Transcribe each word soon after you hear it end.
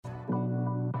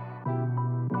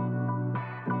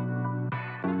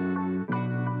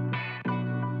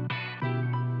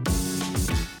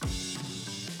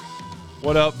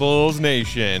What up, Bulls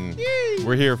Nation? Yay.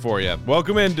 We're here for you.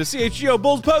 Welcome into CHGO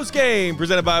Bulls Postgame,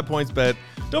 presented by PointsBet.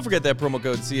 Don't forget that promo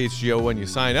code CHGO when you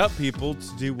sign up, people.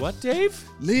 To do what, Dave?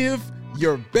 Live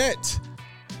your bet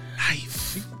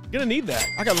life. You're going to need that.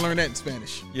 I got to learn that in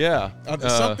Spanish. Yeah.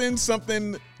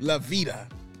 Something la vida.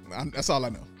 That's all I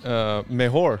know.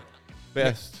 Mejor.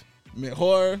 Best.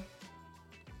 Mejor.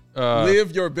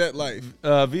 Live your bet life.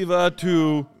 Viva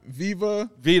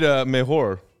vida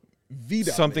mejor.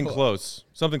 Vida. Something mejor. close.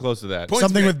 Something close to that.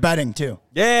 Something with betting, too.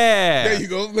 Yeah. There you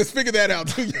go. Let's figure that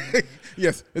out.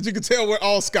 Yes. As you can tell, we're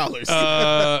all scholars.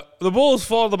 The Bulls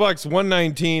fall to the Bucks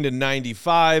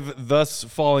 119-95, thus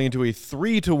falling into a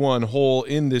 3-1 hole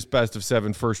in this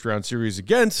best-of-7 first-round series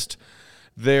against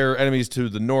their enemies to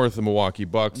the north, the Milwaukee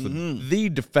Bucks, the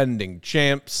defending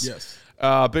champs. Yes.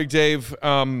 Big Dave.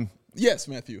 Yes,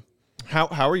 Matthew. How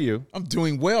are you? I'm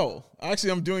doing well.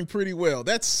 Actually, I'm doing pretty well.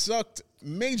 That sucked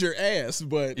major ass,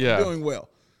 but Yeah. I'm doing well.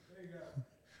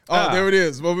 Oh, there it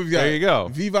is. What we've got. There you go.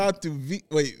 Vive tu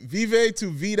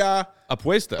vida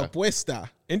apuesta.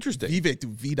 Interesting. Vive tu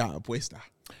vida apuesta.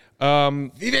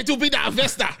 Vive tu vida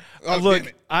apuesta. Oh,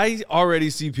 look, I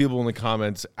already see people in the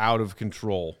comments out of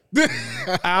control.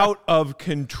 Out of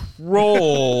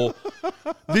control.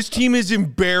 This team is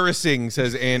embarrassing,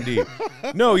 says Andy.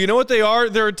 No, you know what they are?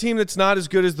 They're a team that's not as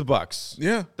good as the Bucks.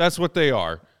 Yeah. That's what they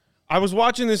are. I was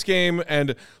watching this game,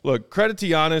 and look, credit to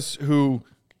Giannis, who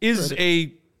is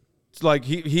he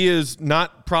is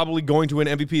not probably going to win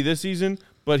MVP this season,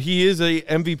 but he is a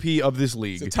MVP of this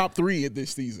league. He's the top 3 at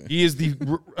this season. He is the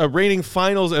reigning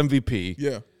finals MVP.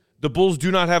 Yeah. The Bulls do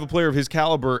not have a player of his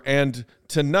caliber, and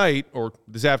tonight, or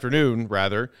this afternoon,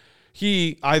 rather,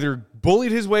 he either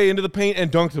bullied his way into the paint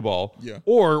and dunked the ball,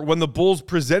 or when the Bulls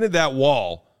presented that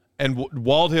wall and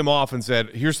walled him off and said,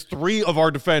 here's 3 of our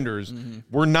defenders,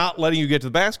 we're not letting you get to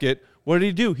the basket, what did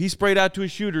he do? He sprayed out to his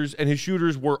shooters, and his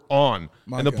shooters were on,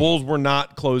 the Bulls were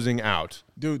not closing out.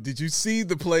 Dude, did you see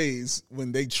the plays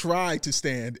when they tried to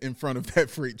stand in front of that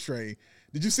freight train?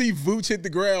 Did you see Vooch hit the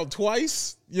ground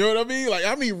twice? You know what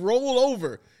I mean? Roll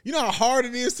over. You know how hard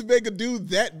it is to make a dude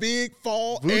that big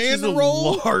fall Vooch and is a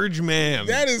roll? large man.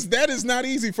 That is not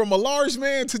easy. From a large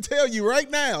man to tell you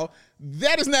right now,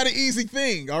 that is not an easy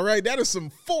thing, all right? That is some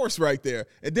force right there.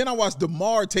 And then I watched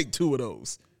DeMar take 2 of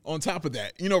those on top of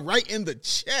that, right in the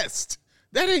chest.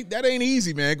 That ain't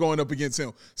easy, man, going up against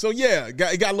him. So, yeah, it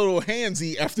got a little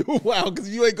handsy after a while because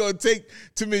you ain't going to take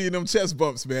too many of them chest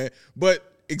bumps, man.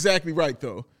 But exactly right,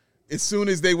 though. As soon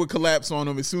as they would collapse on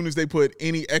him, as soon as they put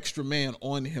any extra man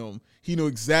on him, he knew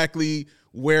exactly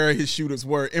where his shooters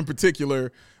were. In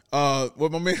particular,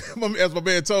 what my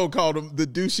man Toad called him, the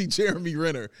douchey Jeremy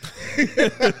Renner.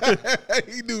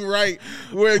 He knew right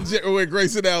where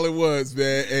Grayson Allen was,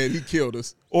 man, and he killed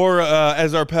us. Or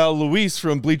as our pal Luis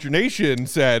from Bleacher Nation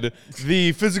said,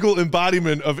 the physical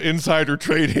embodiment of insider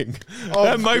trading.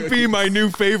 That might be my new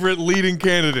favorite leading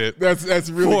candidate. That's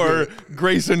really for good.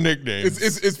 Grayson nicknames.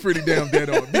 It's pretty damn dead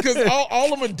on because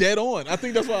all of them are dead on. I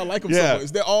think that's why I like them so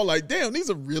much. They're all like, damn, these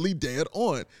are really dead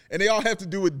on, and they all have to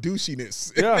do with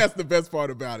douchiness. Yeah. That's the best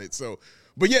part about it. So.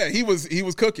 But, yeah, he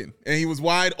was cooking, and he was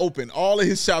wide open. All of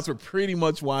his shots were pretty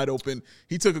much wide open.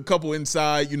 He took a couple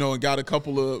inside, and got a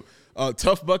couple of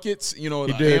tough buckets,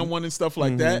 and one and stuff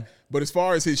like that. But as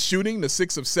far as his shooting, the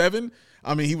 6 of 7,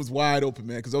 I mean, he was wide open,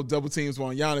 man, because those double teams were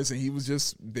on Giannis, and he was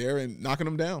just there and knocking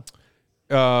them down.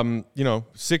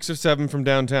 6 of 7 from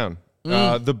downtown.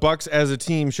 The Bucks as a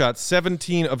team shot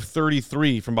 17 of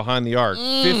 33 from behind the arc,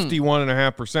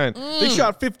 51.5%. They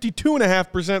shot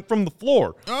 52.5% from the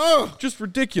floor. Just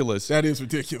ridiculous. That is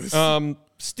ridiculous.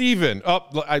 Steven,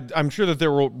 I'm sure that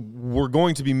there were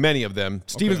going to be many of them.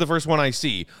 Steven's the first one I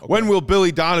see. Okay. When will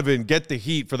Billy Donovan get the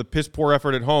heat for the piss-poor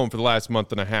effort at home for the last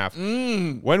month and a half?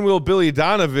 When will Billy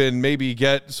Donovan maybe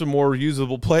get some more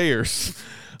usable players?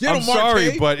 I'm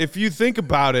sorry, but if you think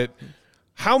about it,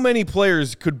 how many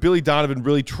players could Billy Donovan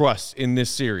really trust in this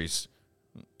series?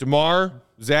 DeMar,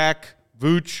 Zach,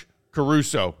 Vooch,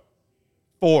 Caruso.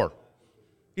 4.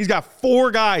 He's got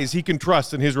 4 guys he can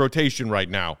trust in his rotation right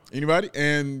now. Anybody?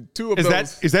 And 2 of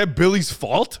those. Is that Billy's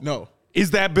fault? No.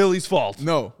 Is that Billy's fault?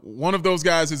 No. One of those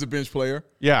guys is a bench player.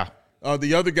 Yeah.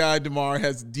 The other guy, DeMar,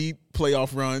 has deep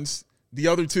playoff runs. The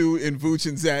other 2 in Vooch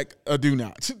and Zach do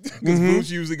not. Because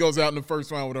Vooch usually goes out in the first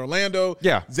round with Orlando.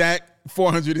 Yeah. Zach,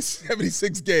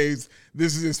 476 games.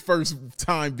 This is his first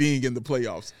time being in the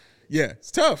playoffs. Yeah,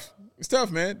 it's tough. It's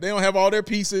tough, man. They don't have all their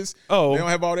pieces. Oh. They don't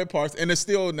have all their parts, and they're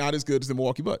still not as good as the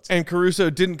Milwaukee Bucks. And Caruso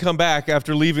didn't come back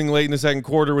after leaving late in the second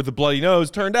quarter with a bloody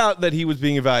nose. Turned out that he was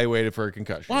being evaluated for a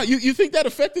concussion. Wow, you think that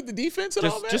affected the defense at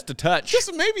all, man? Just a touch.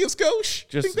 Just maybe a skosh.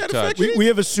 Just think a that touch. affected it? We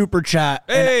have a super chat.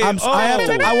 Hey, and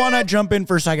I want to jump in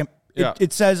for a second. Yeah.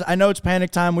 It says, I know it's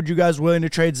panic time. Would you guys willing to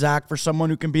trade Zach for someone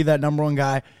who can be that number one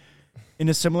guy in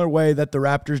a similar way that the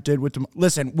Raptors did with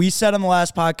Listen, we said on the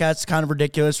last podcast it's kind of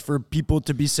ridiculous for people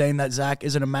to be saying that Zach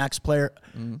isn't a max player.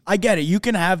 I get it. You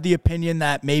can have the opinion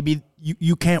that maybe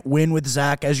you can't win with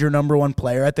Zach as your number one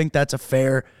player. I think that's a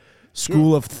fair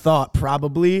school of thought,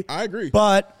 probably. I agree.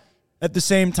 But at the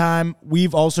same time,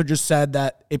 we've also just said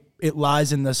that it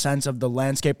lies in the sense of the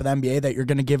landscape of the NBA that you're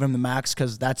going to give him the max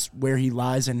because that's where he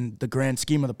lies in the grand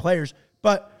scheme of the players.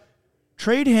 But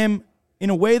trade him in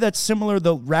a way that's similar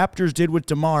the Raptors did with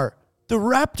DeMar. The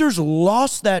Raptors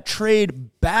lost that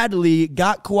trade badly,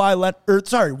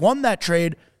 won that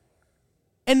trade,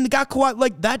 and got Kawhi.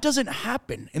 Like, that doesn't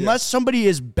happen unless somebody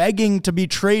is begging to be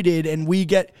traded and we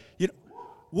get,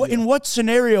 in what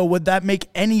scenario would that make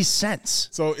any sense?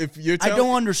 So if you're I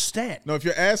don't understand. No, if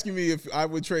you're asking me if I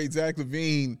would trade Zach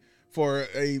LaVine for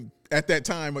at that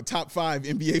time, a top 5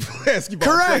 NBA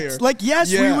basketball player. Correct. Like, yes,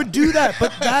 we would do that,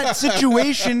 but that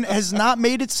situation has not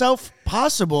made itself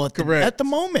possible at the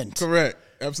moment. Correct.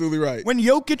 Absolutely right. When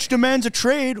Jokic demands a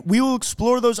trade, we will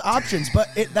explore those options, but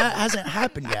that hasn't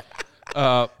happened yet.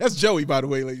 That's Joey, by the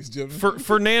way, ladies and gentlemen.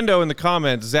 Fernando in the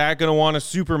comments, Zach going to want a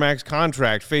supermax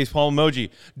contract, facepalm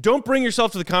emoji. Don't bring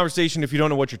yourself to the conversation if you don't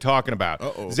know what you're talking about.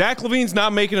 Zach LaVine's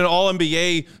not making an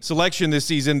All-NBA selection this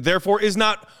season, therefore is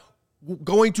not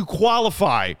going to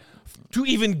qualify to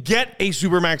even get a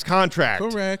supermax contract.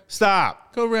 Correct.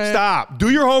 Stop.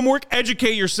 Do your homework,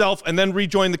 educate yourself, and then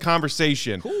rejoin the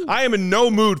conversation. Cool. I am in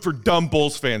no mood for dumb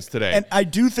Bulls fans today. And I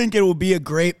do think it will be a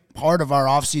great part of our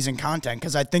offseason content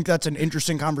because I think that's an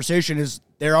interesting conversation. Is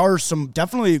there are some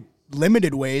definitely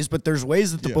limited ways, but there's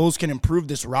ways that the Bulls can improve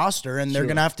this roster, and they're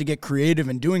going to have to get creative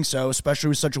in doing so, especially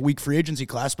with such a weak free agency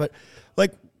class. But,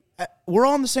 we're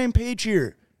all on the same page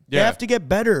here. They have to get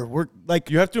better. We're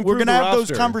you have to. We're going to have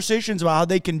roster. those conversations about how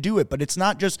they can do it, but it's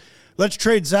not just let's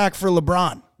trade Zach for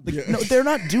LeBron. No, they're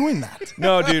not doing that.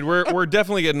 No, dude, we're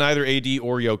definitely getting either AD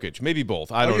or Jokic, maybe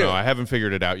both. I don't know. I haven't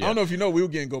figured it out yet. I don't know if you know we were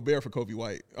getting Gobert for Kobe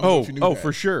White.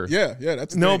 For sure. Yeah,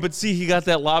 that's but see, he got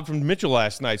that lob from Mitchell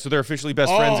last night, so they're officially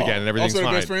best friends again, and everything's fine.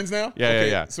 Also, best friends now.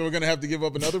 Yeah. So we're gonna have to give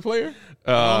up another player.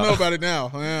 I don't know about it now.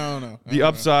 I don't know. The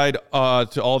upside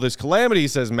to all this calamity,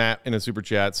 says Matt in a super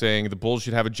chat, saying the Bulls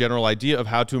should have a general idea of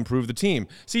how to improve the team.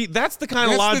 See, that's the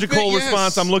kind of logical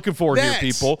response I'm looking for here,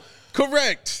 people.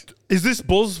 Correct. Is this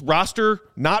Bulls roster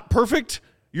not perfect?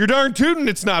 You're darn tootin'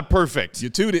 it's not perfect. You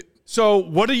toot it. So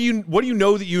what do you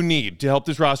know that you need to help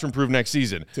this roster improve next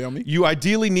season? Tell me. You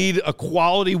ideally need a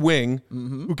quality wing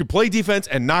who can play defense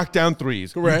and knock down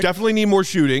threes. Correct. You definitely need more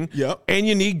shooting. Yep. And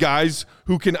you need guys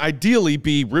who can ideally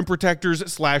be rim protectors /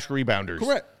 rebounders.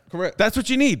 Correct. That's what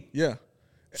you need. Yeah.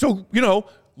 So,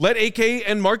 let AK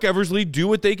and Mark Eversley do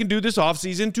what they can do this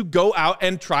offseason to go out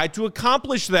and try to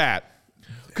accomplish that.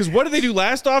 Because what did they do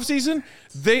last offseason?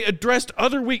 They addressed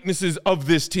other weaknesses of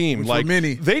this team. Which were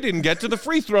many. They didn't get to the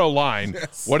free throw line.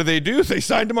 Yes. What did they do? They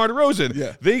signed DeMar DeRozan.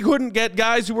 Yeah. They couldn't get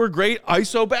guys who were great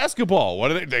ISO basketball.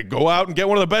 What did they go out and get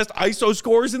one of the best ISO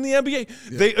scorers in the NBA?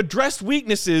 Yeah. They addressed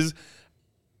weaknesses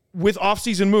with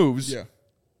offseason moves. Yeah.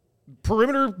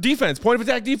 Perimeter defense, point of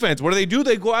attack defense. What do?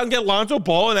 They go out and get Lonzo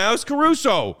Ball and Alex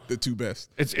Caruso. The two best.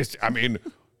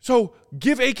 So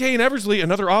give AK and Eversley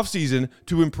another offseason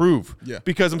to improve. Yeah.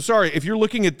 Because I'm sorry, if you're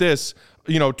looking at this,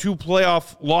 2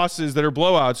 playoff losses that are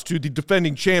blowouts to the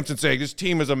defending champs and saying this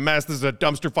team is a mess, this is a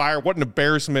dumpster fire, what an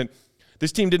embarrassment.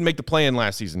 This team didn't make the play-in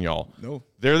last season, y'all. No.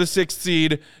 They're the 6th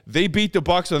seed. They beat the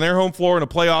Bucks on their home floor in a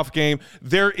playoff game.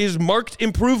 There is marked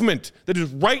improvement that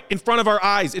is right in front of our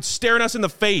eyes. It's staring us in the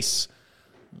face.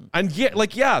 And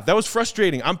that was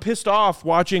frustrating. I'm pissed off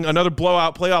watching another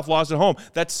blowout playoff loss at home.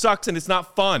 That sucks and it's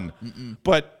not fun.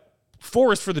 But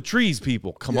forest for the trees,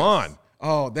 people. Come on.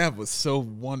 Oh, that was so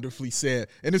wonderfully said.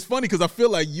 And it's funny because I feel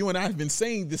like you and I have been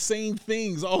saying the same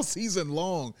things all season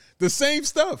long. The same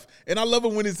stuff. And I love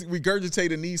it when it's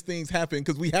regurgitated and these things happen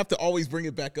because we have to always bring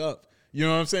it back up. You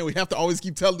know what I'm saying? We have to always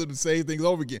keep telling them the same things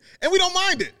over again. And we don't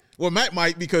mind it. Well, Matt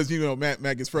might because,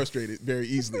 Matt gets frustrated very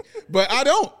easily. But I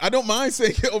don't. I don't mind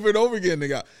saying it over and over again,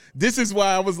 nigga. This is why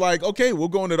I was like, okay, we'll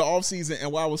go into the offseason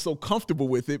and why I was so comfortable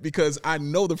with it because I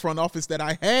know the front office that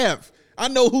I have. I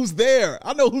know who's there.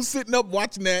 I know who's sitting up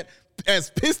watching that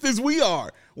as pissed as we are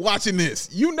watching this.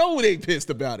 They pissed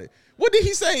about it. What did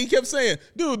he say? He kept saying,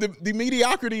 dude, the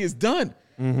mediocrity is done.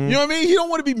 You know what I mean? He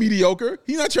don't want to be mediocre.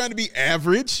 He's not trying to be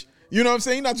average. You know what I'm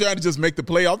saying? He's not trying to just make the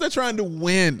playoffs. They're trying to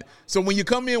win. So when you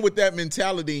come in with that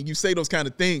mentality and you say those kind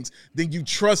of things, then you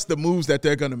trust the moves that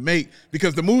they're going to make,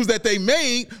 because the moves that they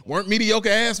made weren't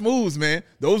mediocre-ass moves, man.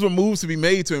 Those were moves to be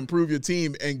made to improve your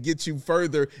team and get you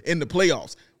further in the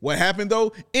playoffs. What happened,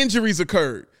 though? Injuries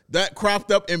occurred. That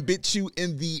cropped up and bit you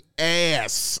in the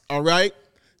ass, all right?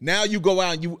 Now you go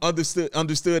out and you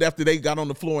understood after they got on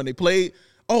the floor and they played,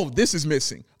 oh, this is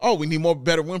missing. Oh, we need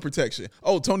better rim protection.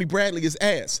 Oh, Tony Bradley is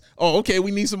ass. Oh, okay,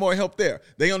 we need some more help there.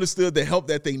 They understood the help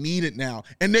that they needed now,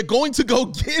 and they're going to go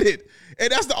get it. And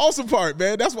that's the awesome part,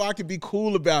 man. That's why I can be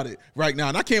cool about it right now.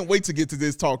 And I can't wait to get to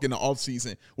this talk in the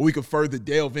offseason where we can further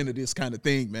delve into this kind of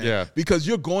thing, man. Yeah. Because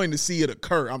you're going to see it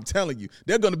occur. I'm telling you.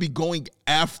 They're going to be going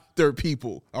after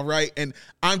people, all right? And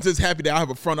I'm just happy that I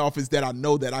have a front office that I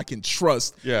know that I can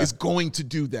trust is going to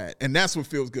do that. And that's what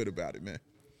feels good about it, man.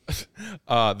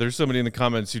 There's somebody in the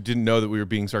comments who didn't know that we were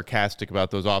being sarcastic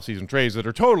about those offseason trades that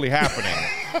are totally happening.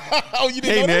 Oh, you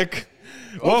didn't know Nick. That?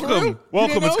 Welcome.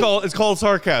 It's called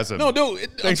sarcasm. No,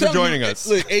 dude. Thanks for joining us.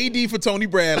 Look, AD for Tony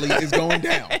Bradley is going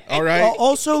down. All right.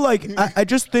 Also, I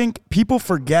just think people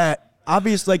forget,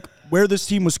 obviously, like where this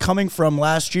team was coming from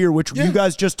last year, which you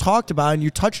guys just talked about and you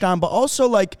touched on. But also,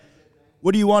 like,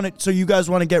 what do you want it? So you guys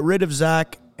want to get rid of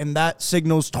Zach, and that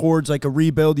signals towards like a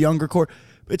rebuild, younger core.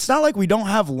 It's not like we don't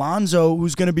have Lonzo,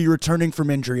 who's going to be returning from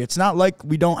injury. It's not like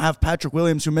we don't have Patrick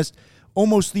Williams, who missed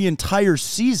almost the entire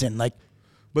season. Like,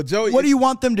 but Joey, what do you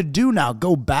want them to do now?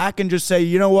 Go back and just say,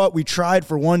 you know what? We tried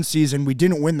for one season. We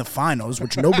didn't win the finals,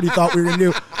 which nobody thought we were going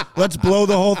to do. Let's blow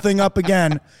the whole thing up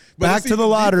again. Back to the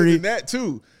lottery. That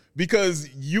too, because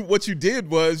what you did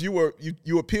was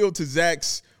you appealed to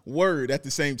Zach's word at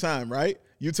the same time, right?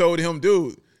 You told him,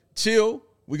 dude, chill.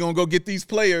 We're going to go get these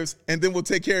players, and then we'll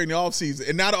take care of the offseason.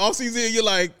 And now the offseason, you're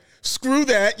like, screw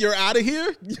that. You're out of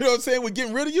here. You know what I'm saying? We're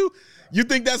getting rid of you. You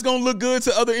think that's going to look good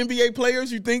to other NBA players?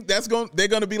 You think they're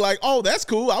going to be like, oh, that's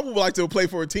cool. I would like to play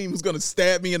for a team who's going to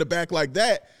stab me in the back like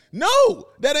that. No,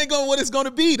 that ain't what it's going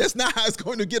to be. That's not how it's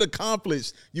going to get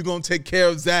accomplished. You're going to take care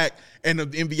of Zach, and the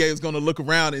NBA is going to look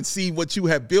around and see what you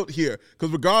have built here.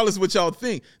 Because regardless of what y'all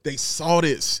think, they saw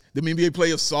this. The NBA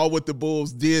players saw what the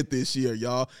Bulls did this year,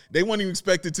 y'all. They weren't even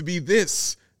expected to be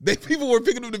this. People were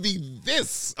picking them to be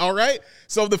this, all right?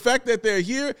 So the fact that they're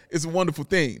here is a wonderful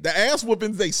thing. The ass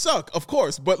whoopings, they suck, of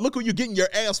course, but look who you're getting your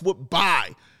ass whooped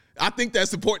by. I think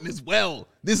that's important as well.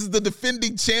 This is the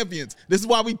defending champions. This is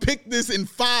why we picked this in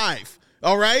 5.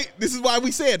 All right? This is why we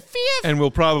said 5th. And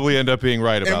we'll probably end up being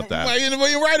right about that.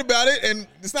 You're right about it, and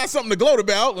it's not something to gloat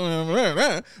about.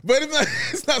 But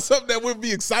it's not something that we'll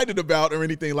be excited about or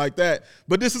anything like that.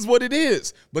 But this is what it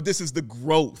is. But this is the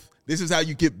growth. This is how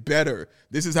you get better.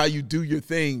 This is how you do your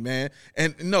thing, man.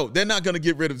 And no, they're not going to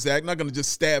get rid of Zach. Not going to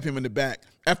just stab him in the back.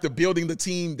 After building the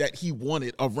team that he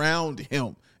wanted around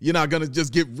him, you're not going to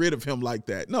just get rid of him like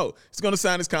that. No, he's going to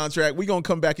sign his contract. We're going to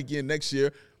come back again next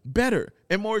year better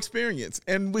and more experience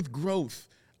and with growth.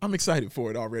 I'm excited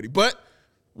for it already. But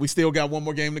we still got one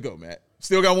more game to go, Matt.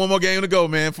 Still got one more game to go,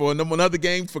 man, for another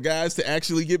game for guys to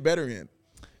actually get better in.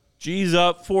 G's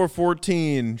up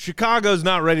 4-14. Chicago's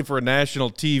not ready for a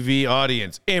national TV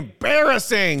audience.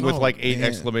 Embarrassing with 8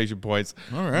 exclamation points.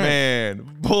 All right.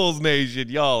 Man, Bulls Nation,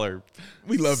 y'all are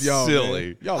we love y'all.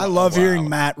 Silly. Y'all I love hearing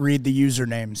Matt read the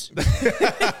usernames.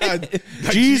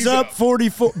 G's up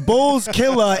 44. Bulls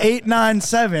Killa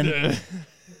 897.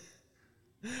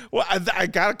 Well, I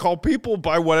gotta call people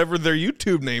by whatever their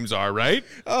YouTube names are, right?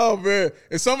 Oh man,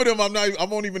 and some of them I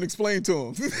won't even explain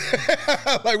to them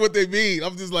like what they mean.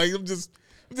 I'm just let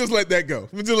that go.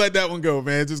 Just let that one go,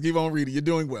 man. Just keep on reading. You're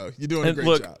doing well. You're doing a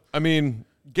great job. I mean,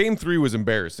 Game 3 was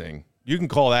embarrassing. You can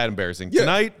call that embarrassing. Yeah.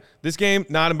 Tonight, this game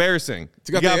not embarrassing.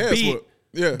 You got beat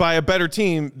by a better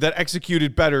team that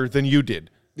executed better than you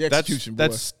did. The execution,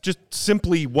 that's just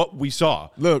simply what we saw.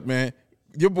 Look, man.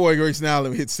 Your boy Grayson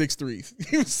Allen hit 6 threes.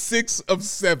 He was 6 of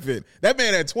 7. That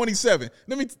man had 27.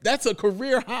 That's a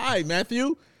career high,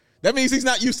 Matthew. That means he's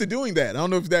not used to doing that. I don't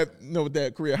know if know what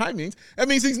that career high means. That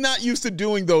means he's not used to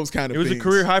doing those kind of things. It was a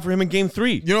career high for him in Game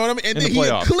 3. You know what I mean? And then he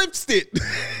eclipsed it.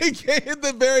 He came in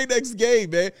the very next game,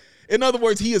 man. In other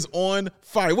words, he is on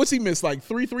fire. What's he missed? Like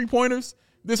 3 3-pointers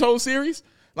this whole series?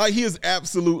 Like, he is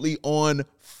absolutely on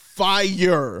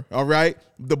fire, all right?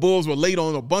 The Bulls were late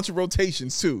on a bunch of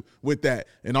rotations, too, with that.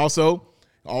 And also,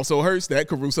 Also hurts that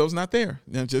Caruso's not there.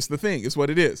 Now, just the thing. It's what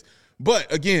it is.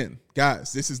 But again,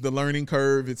 guys, this is the learning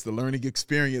curve. It's the learning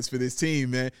experience for this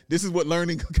team, man. This is what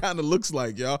learning kind of looks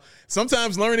like, y'all.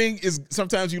 Sometimes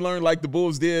you learn like the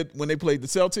Bulls did when they played the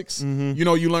Celtics. Mm-hmm.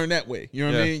 You learn that way. You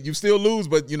know what I mean? You still lose,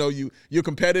 but you're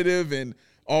competitive and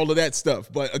all of that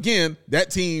stuff. But again, that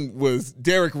team was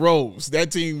Derrick Rose.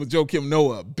 That team was Joakim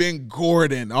Noah, Ben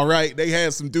Gordon. All right. They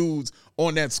had some dudes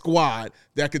on that squad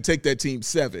that could take that team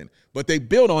 7. But they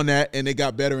built on that and they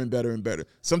got better and better and better.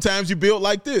 Sometimes you build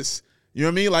like this. You know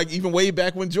what I mean? Like even way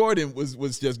back when Jordan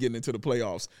was just getting into the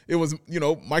playoffs. It was,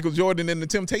 Michael Jordan and the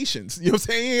Temptations. You know what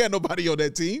I'm saying? He had nobody on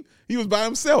that team. He was by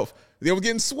himself. They were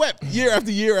getting swept year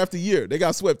after year after year. They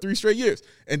got swept 3 straight years.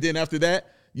 And then after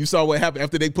that, you saw what happened.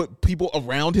 After they put people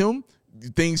around him,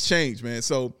 things changed, man.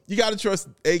 So you got to trust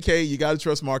AK. You got to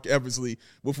trust Mark Eversley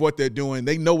with what they're doing.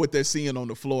 They know what they're seeing on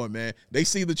the floor, man. They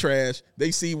see the trash.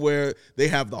 They see where they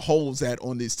have the holes at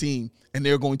on this team, and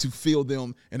they're going to fill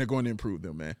them, and they're going to improve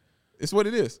them, man. It's what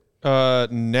it is.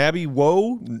 Nobby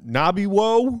Woe.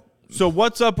 So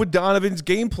what's up with Donovan's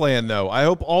game plan, though? I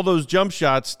hope all those jump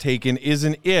shots taken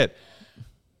isn't it.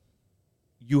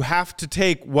 You have to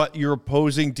take what your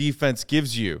opposing defense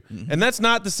gives you. Mm-hmm. And that's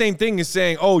not the same thing as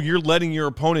saying, oh, you're letting your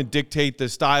opponent dictate the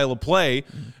style of play.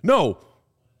 Mm-hmm. No,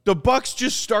 the Bucks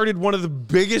just started one of the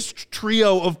biggest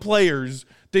trio of players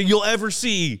that you'll ever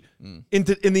see in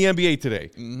the NBA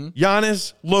today. Mm-hmm.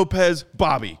 Giannis, Lopez,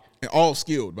 Bobby. And all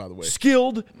skilled, by the way.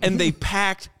 Skilled, and they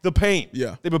packed the paint.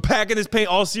 Yeah. They've been packing his paint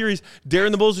all series,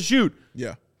 daring the Bulls to shoot.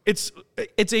 Yeah. It's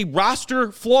a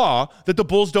roster flaw that the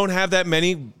Bulls don't have that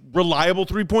many reliable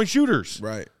three-point shooters.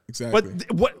 Right, exactly.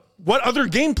 But what other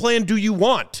game plan do you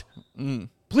want?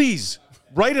 Please,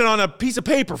 write it on a piece of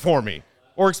paper for me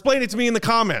or explain it to me in the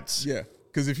comments. Yeah,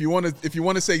 because if you want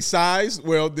to say size,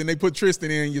 well, then they put Tristan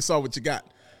in and you saw what you got.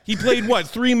 He played,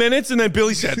 3 minutes, and then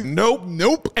Billy said, nope.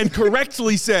 Nope. And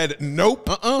correctly said, nope.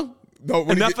 No,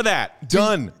 enough of that.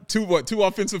 Done. Two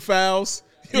offensive fouls?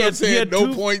 You know what I'm saying?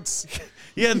 No points.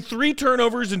 He had 3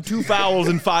 turnovers and 2 fouls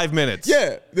in 5 minutes.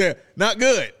 Yeah, not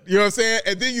good. You know what I'm saying?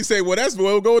 And then you say, well,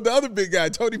 we'll go with the other big guy,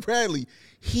 Tony Bradley.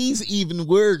 He's even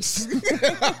worse.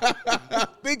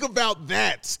 Think about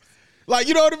that. Like,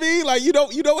 you know what I mean? Like, you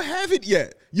don't have it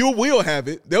yet. You will have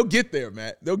it. They'll get there,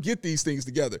 Matt. They'll get these things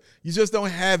together. You just don't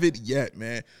have it yet,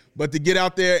 man. But to get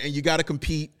out there and you got to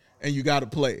compete and you got to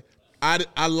play.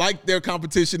 I like their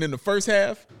competition in the first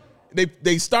half.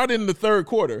 They started in the third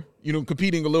quarter,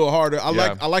 competing a little harder. I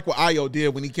like what Ayo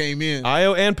did when he came in.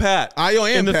 Ayo and Pat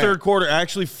in the third quarter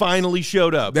actually finally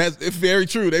showed up. That's very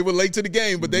true. They were late to the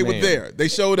game, but they were there. They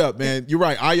showed up, man. You're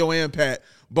right. Ayo and Pat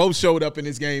both showed up in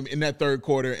this game in that third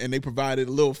quarter, and they provided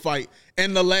a little fight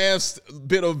and the last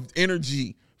bit of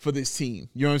energy for this team.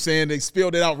 You know what I'm saying? They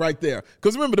spilled it out right there.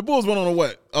 Because remember, the Bulls went on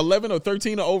a 11 or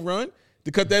 13-0 run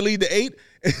to cut that lead to 8.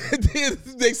 And then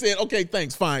they said, okay,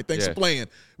 thanks, fine. Thanks for playing.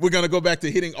 We're going to go back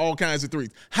to hitting all kinds of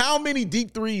threes. How many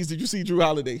deep threes did you see Drew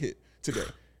Holiday hit today?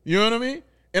 You know what I mean?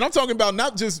 And I'm talking about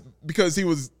not just because he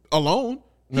was alone.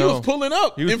 He was pulling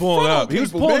up. He was pulling up. He was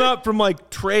pulling up from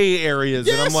tray areas.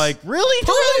 Yes. And I'm like, really,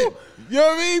 Drew? You know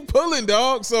what I mean? Pulling,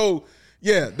 dog. So,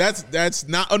 yeah, that's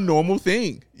not a normal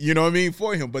thing, you know what I mean,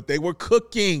 for him. But they were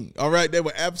cooking, all right? They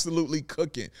were absolutely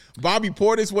cooking. Bobby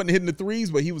Portis wasn't hitting the threes,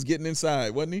 but he was getting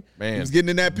inside, wasn't he? Man, he was getting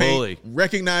in that paint,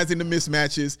 recognizing the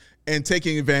mismatches and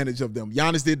taking advantage of them.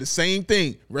 Giannis did the same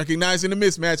thing, recognizing the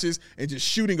mismatches and just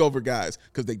shooting over guys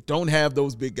because they don't have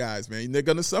those big guys, man. They're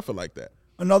going to suffer like that.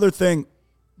 Another thing,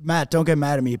 Matt, don't get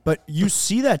mad at me, but you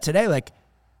see that today, like,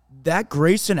 that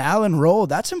Grayson Allen role,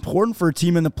 that's important for a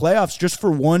team in the playoffs just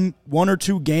for one or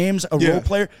two games, role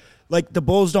player. Like, the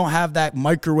Bulls don't have that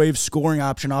microwave scoring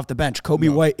option off the bench. Kobe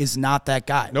White is not that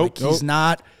guy. He's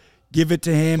not. Give it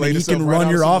to him, and he can run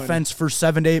your offense for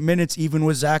 7 to 8 minutes, even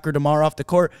with Zach or DeMar off the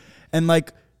court. And,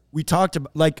 like, we talked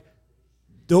about, like,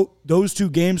 those 2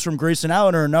 games from Grayson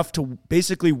Allen are enough to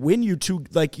basically win you 2,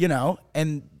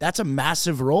 and that's a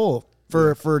massive role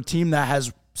for a team that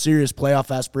has serious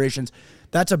playoff aspirations.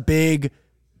 That's a big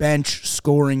bench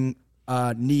scoring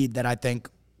need that I think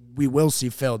we will see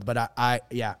filled. But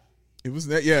it was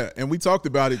that, and we talked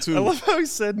about it too. I love how he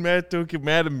said, "Matt, don't get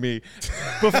mad at me,"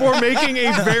 before making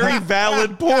a very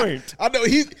valid point. I know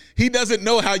he doesn't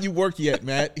know how you work yet,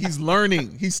 Matt. He's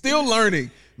learning. He's still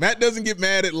learning. Matt doesn't get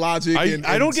mad at logic.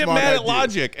 I don't get mad at ideas.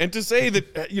 logic. And to say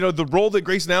that, the role that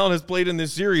Grayson Allen has played in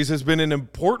this series has been an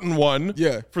important one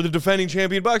for the defending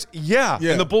champion Bucks. Yeah.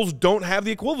 And the Bulls don't have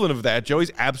the equivalent of that. Joey's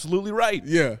absolutely right.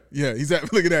 Yeah. He's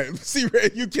look at that. See,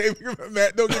 Ray, you came here,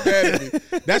 Matt, don't get mad at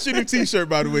me. That's your new t-shirt,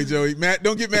 by the way, Joey. Matt,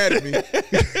 don't get mad at me.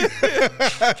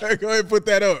 Go ahead and put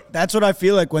that up. That's what I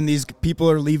feel like when these people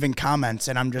are leaving comments,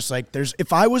 and I'm just like,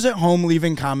 if I was at home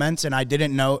leaving comments and I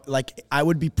didn't know, like, I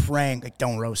would be praying, like,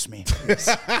 don't roast me.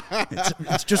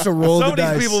 It's just a roll Some of the of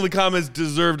dice. these people in the comments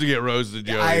deserve to get roasted,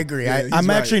 Joey. I agree. Yeah, I'm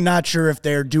right. actually not sure if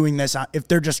they're doing this, if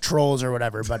they're just trolls or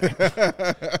whatever, but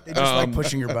they just like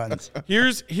pushing your buttons.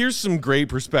 Here's some great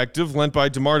perspective lent by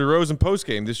DeMar DeRozan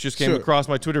postgame. This just came across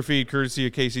my Twitter feed courtesy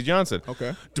of Casey Johnson.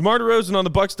 Okay. DeMar DeRozan on the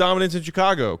Bucks' dominance in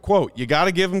Chicago. Quote, you got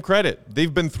to give them credit.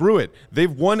 They've been through it.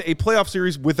 They've won a playoff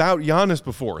series without Giannis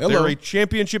before. Hello. They're a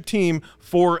championship team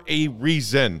for a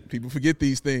reason. People forget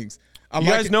these things. You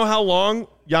guys know how long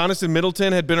Giannis and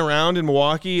Middleton had been around in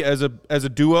Milwaukee as a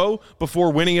duo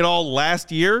before winning it all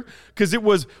last year? Because it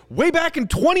was way back in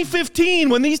 2015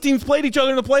 when these teams played each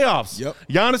other in the playoffs. Yep.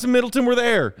 Giannis and Middleton were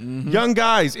there. Young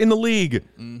guys in the league.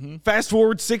 Fast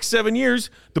forward 6-7 years,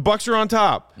 the Bucks are on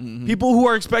top. People who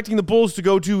are expecting the Bulls to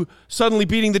go to suddenly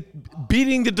beating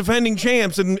the defending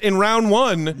champs in round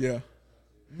one. Yeah.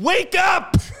 Wake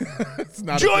up!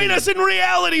 Join us in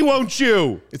reality, won't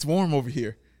you? It's warm over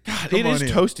here. God, it is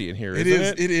toasty in here, isn't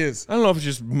it? It is. I don't know if it's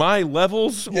just my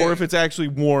levels or if it's actually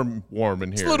warm in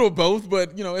here. It's a little of both,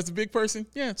 but, as a big person,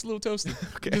 it's a little toasty.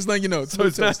 Okay. Just letting you know. So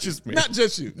it's not just me. Not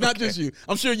just you. Not just you.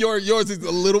 I'm sure yours is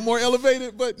a little more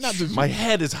elevated, but not just My you.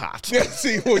 head is hot. Yeah,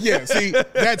 see,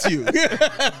 that's you.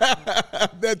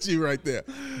 That's you right there.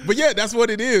 But, that's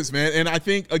what it is, man. And I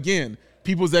think, again,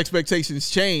 people's expectations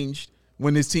changed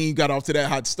when this team got off to that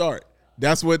hot start.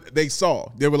 That's what they saw.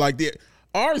 They were like,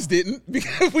 ours didn't,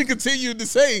 because we continued to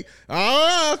say,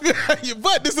 but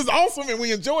this is awesome and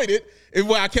we enjoyed it.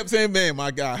 And I kept saying, man,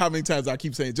 my God, how many times I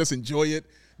keep saying, just enjoy it.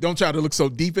 Don't try to look so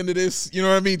deep into this. You know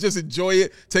what I mean? Just enjoy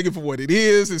it. Take it for what it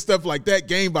is and stuff like that,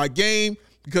 game by game,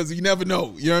 because you never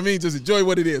know. You know what I mean? Just enjoy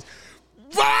what it is.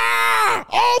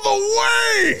 All the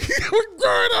way. We're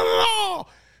going on it all.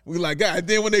 We like, God,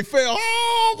 then when they fail,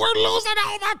 we're losing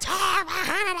all the time. I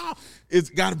had it all. It's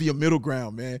got to be a middle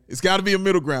ground, man. It's got to be a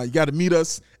middle ground. You got to meet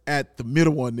us at the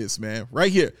middle on this, man.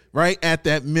 Right here, right at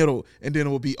that middle, and then it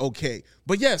will be okay.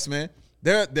 But yes, man,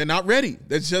 they're not ready.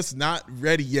 They're just not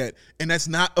ready yet, and that's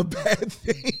not a bad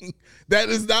thing. That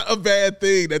is not a bad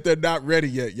thing that they're not ready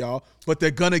yet, y'all. But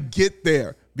they're gonna get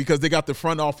there because they got the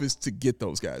front office to get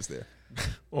those guys there.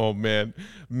 Oh, man.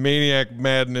 Maniac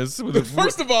madness.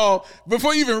 First of all,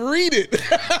 before you even read it,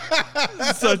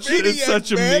 it's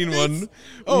such a mean one.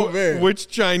 Oh, man. Which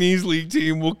Chinese league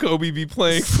team will Kobe be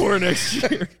playing for next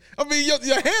year? I mean,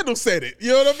 your handle said it.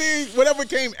 You know what I mean? Whatever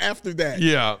came after that.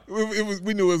 Yeah.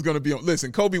 We knew it was going to be on.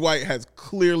 Listen, Kobe White has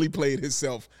clearly played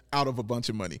himself out of a bunch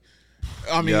of money.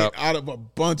 I mean, out of a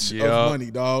bunch of money,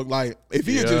 dog. Like, if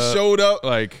he had just showed up,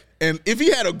 and if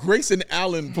he had a Grayson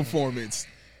Allen performance,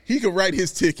 he could write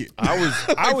his ticket.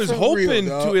 I was hoping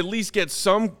to at least get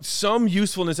some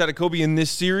usefulness out of Kobe in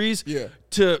this series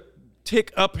to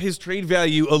tick up his trade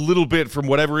value a little bit from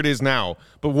whatever it is now.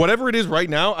 But whatever it is right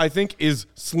now, I think is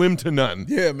slim to none.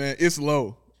 Yeah, man, it's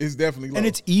low. It's definitely low. And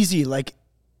it's easy. Like,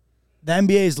 the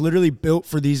NBA is literally built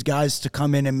for these guys to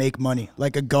come in and make money.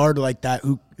 Like a guard like that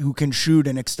who can shoot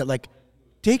and extend. Like,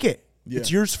 take it. Yeah.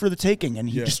 It's yours for the taking, and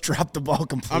he just dropped the ball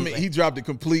completely. I mean, he dropped it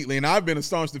completely, and I've been a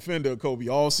staunch defender of Kobe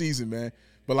all season, man.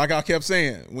 But like I kept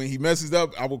saying, when he messes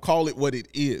up, I will call it what it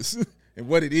is. And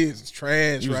what it is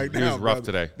trash right now. He was rough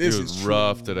today. This is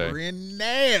rough today.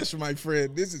 Nash, my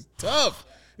friend. This is tough.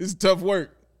 This is tough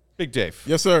work. Big Dave.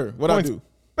 Yes, sir. What I do?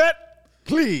 Bet.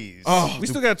 Please. We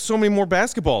still got so many more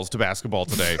basketballs to basketball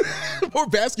today. More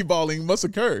basketballing must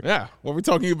occur. Yeah. Well, we're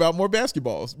talking about more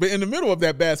basketballs. But in the middle of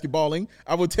that basketballing,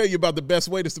 I will tell you about the best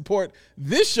way to support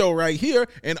this show right here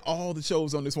and all the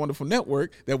shows on this wonderful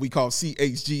network that we call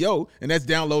CHGO. And that's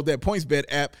download that PointsBet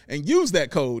app and use that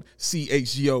code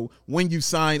CHGO when you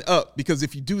sign up. Because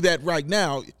if you do that right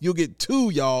now, you'll get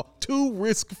two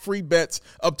risk-free bets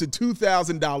up to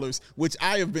 $2,000, which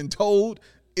I have been told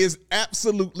is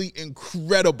absolutely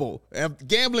incredible.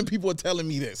 Gambling people are telling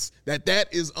me this, that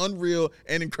is unreal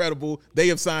and incredible. They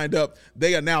have signed up.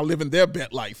 They are now living their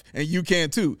bet life, and you can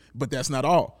too. But that's not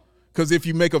all. Because if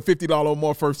you make a $50 or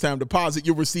more first-time deposit,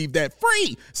 you'll receive that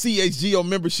free CHGO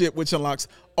membership, which unlocks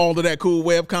all of that cool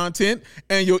web content.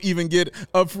 And you'll even get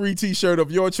a free T-shirt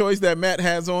of your choice that Matt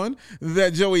has on,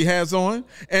 that Joey has on.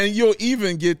 And you'll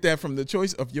even get that from the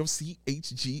choice of your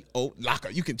CHGO locker.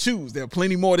 You can choose. There are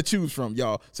plenty more to choose from,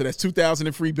 y'all. So that's 2,000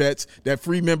 in free bets, that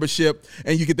free membership,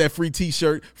 and you get that free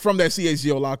T-shirt from that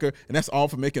CHGO locker. And that's all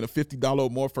for making a $50 or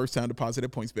more first-time deposit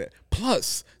at PointsBet.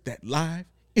 Plus, that live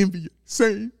NBA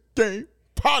same game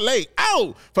parlay.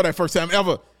 For that first time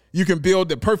ever, you can build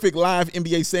the perfect live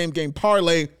NBA same game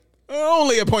parlay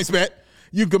only at PointsBet.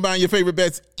 You can combine your favorite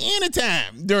bets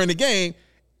anytime during the game.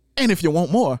 And if you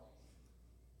want more,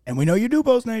 and we know you do,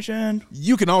 Bulls Nation,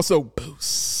 you can also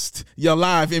boost your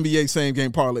live NBA same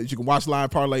game parlays. You can watch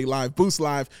live, parlay live, boost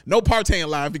live, no partying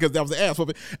live because that was the ass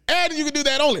whooping. And you can do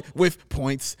that only with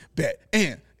PointsBet.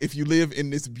 And if you live in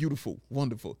this beautiful,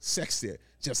 wonderful, sexy,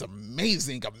 just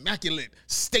amazing, immaculate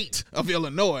state of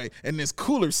Illinois and this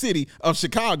cooler city of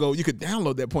Chicago, you could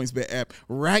download that PointsBet app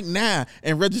right now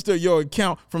and register your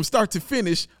account from start to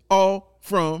finish, all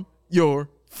from your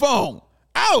phone.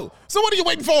 So what are you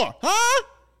waiting for?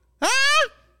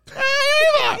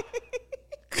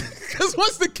 Because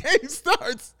once the game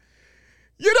starts,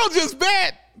 you don't just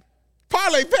bet.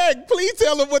 Parlay Pack, please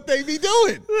tell them what they be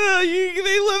doing.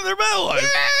 They live their best life.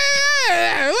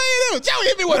 Yeah, what you doing? Joey,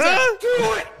 hit me one time.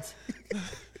 Do it.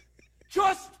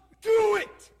 Just do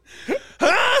it.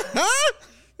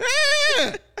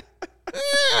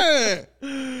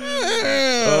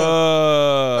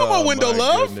 Come on, Window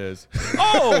Love. Goodness.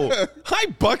 Hi,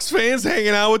 Bucks fans hanging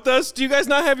out with us. Do you guys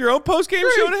not have your own post-game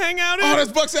show to hang out in? Oh,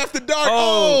 that's Bucks After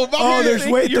Dark.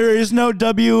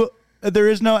 There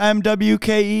is no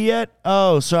MWKE yet?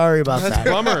 Oh, sorry about that. That's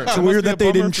a bummer. It's weird that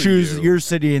they didn't choose your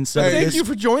city instead of Thank you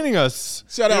for joining us.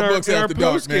 Shout out Bucks After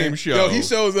Dark, man. Show. Yo, he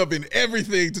shows up in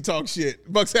everything to talk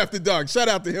shit. Bucks After Dark. Shout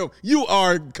out to him. You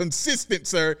are consistent,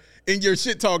 sir, in your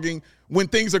shit talking when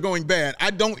things are going bad. I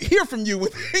don't hear from you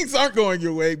when things aren't going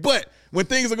your way, but when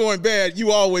things are going bad,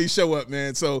 you always show up,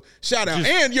 man. So shout out.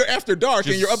 And you're after dark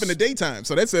and you're up in the daytime.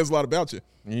 So that says a lot about you.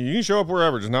 You can show up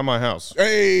wherever, just not my house.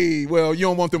 Hey, well, you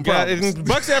don't want them problems.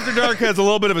 Bucks After Dark has a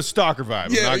little bit of a stalker vibe.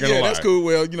 I'm not gonna lie. That's cool.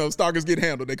 Well, stalkers get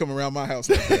handled. They come around my house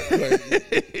like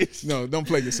that. No, don't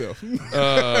play yourself.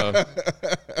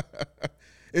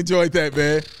 Enjoyed that,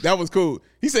 man. That was cool.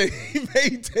 He said he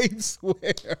made Dave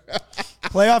swear.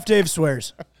 Playoff Dave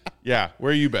swears. Yeah,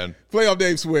 where you been? Playoff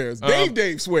Dave swears.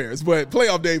 Dave swears, but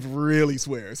Playoff Dave really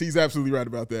swears. He's absolutely right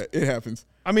about that. It happens.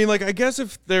 I mean, I guess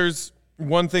if there's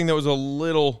one thing that was a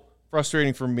little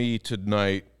frustrating for me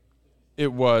tonight,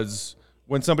 it was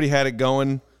when somebody had it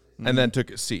going and then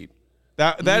took a seat.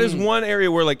 That is one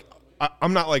area where,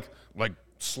 I'm not like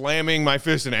slamming my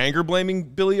fist in anger blaming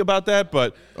Billy about that,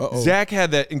 but Zach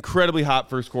had that incredibly hot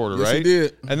first quarter, yes, right? He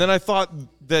did. And then I thought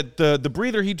that the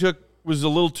breather he took was a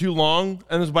little too long,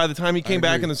 and by the time he came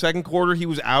back in the second quarter, he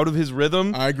was out of his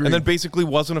rhythm. I agree. And then basically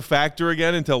wasn't a factor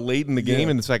again until late in the game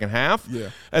in the second half.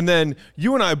 Yeah. And then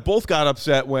you and I both got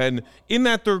upset when, in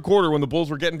that third quarter, when the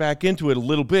Bulls were getting back into it a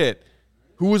little bit,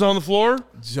 who was on the floor?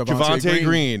 Javonte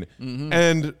Green. Mm-hmm.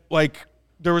 And,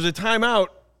 there was a timeout,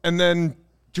 and then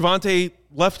Javonte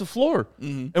left the floor.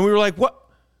 Mm-hmm. And we were like, what?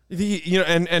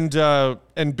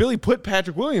 And Billy put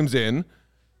Patrick Williams in,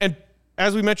 and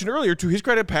as we mentioned earlier, to his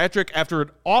credit, Patrick, after an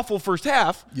awful first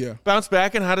half, bounced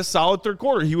back and had a solid third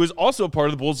quarter. He was also a part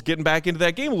of the Bulls getting back into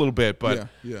that game a little bit. But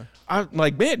I'm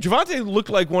like, man, Javonte looked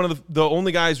like one of the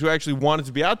only guys who actually wanted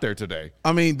to be out there today.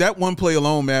 I mean, that one play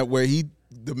alone, Matt, where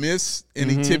the miss and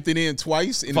he tipped it in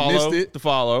twice and he missed it. The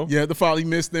follow. Yeah, the follow. He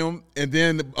missed them. And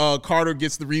then Carter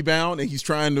gets the rebound and he's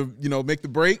trying to, make the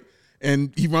break.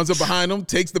 And he runs up behind him,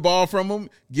 takes the ball from him,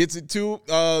 gets it to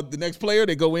the next player.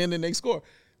 They go in and they score.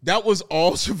 That was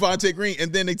all Javonte Green,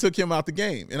 and then they took him out the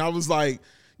game. And I was like,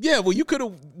 yeah, well, you could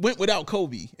have went without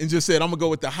Kobe and just said, I'm going to go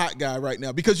with the hot guy right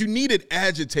now, because you needed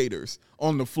agitators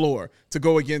on the floor to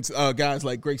go against guys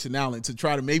like Grayson Allen to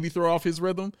try to maybe throw off his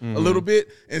rhythm a little bit,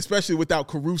 and especially without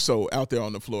Caruso out there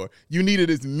on the floor. You needed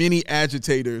as many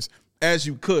agitators as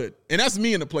you could. And that's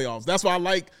me in the playoffs. That's why I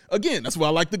like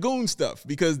the goon stuff,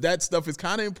 because that stuff is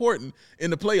kind of important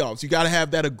in the playoffs. You got to have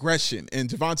that aggression. And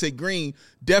Javonte Green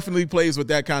definitely plays with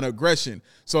that kind of aggression.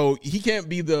 So he can't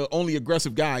be the only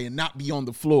aggressive guy and not be on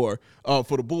the floor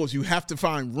for the Bulls. You have to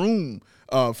find room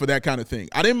for that kind of thing.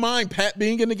 I didn't mind Pat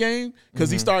being in the game because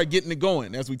he started getting it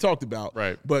going, as we talked about.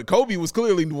 Right. But Kobe was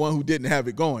clearly the one who didn't have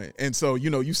it going. And so,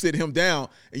 you sit him down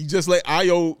and you just let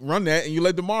Ayo run that and you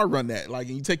let DeMar run that. And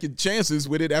you take your chances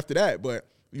with it after that. But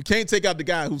you can't take out the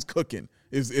guy who's cooking,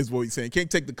 is what he's saying. You can't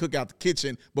take the cook out the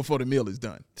kitchen before the meal is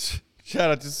done. Shout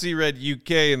out to C-Red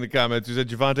UK in the comments who said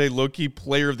Javonte low-key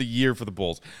player of the year for the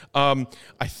Bulls. I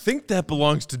think that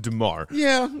belongs to DeMar.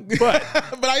 Yeah, But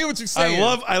I hear what you're saying.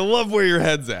 I love where your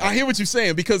head's at. I hear what you're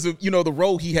saying because of the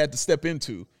role he had to step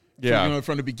into. Yeah.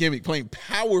 From the beginning, playing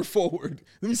power forward.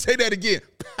 Let me say that again.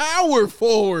 Power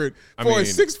forward for a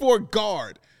 6'4"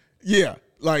 guard. Yeah.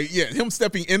 Him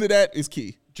stepping into that is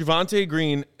key. Javonte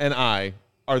Green and I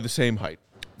are the same height.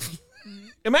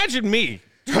 Imagine me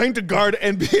trying to guard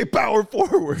NBA power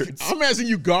forwards. I'm imagining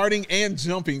you guarding and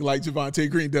jumping like Javonte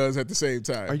Green does at the same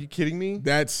time. Are you kidding me?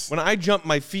 That's when I jump,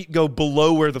 my feet go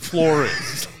below where the floor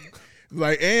is.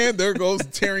 and there goes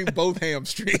tearing both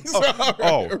hamstrings.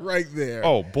 Right there.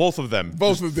 Oh, both of them.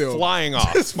 Flying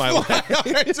off my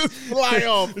leg. Just fly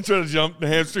off. I'm trying to jump the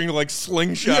hamstring like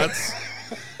slingshots.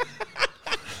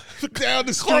 Down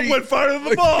the street. Club went farther than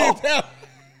the ball.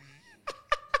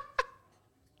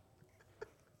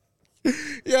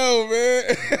 Yo,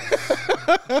 man.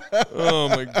 Oh,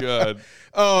 my God.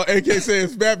 Oh, AK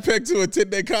says Matt Peck to a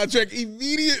 10-day contract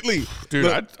immediately.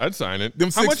 Dude, I'd sign it. Them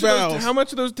six fouls. How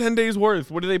much are those 10 days worth?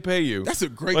 What do they pay you? That's a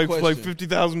great question. Like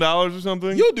 $50,000 or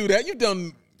something? You'll do that. You've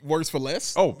done worse for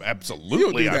less. Oh,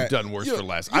 absolutely. I've done worse for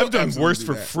less. I've done worse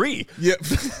for free. Yeah.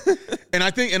 And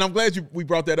I'm glad we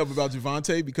brought that up about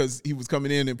Javonte because he was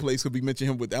coming in place because we mentioned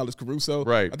him with Alex Caruso.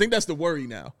 Right. I think that's the worry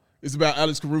now. It's about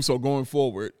Alex Caruso going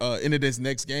forward into this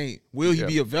next game. Will he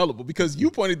be available? Because you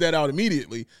pointed that out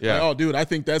immediately. Yeah. Like, oh, dude, I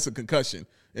think that's a concussion.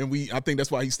 And I think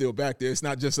that's why he's still back there. It's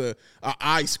not just a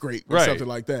eye scrape or something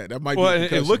like that. That might be a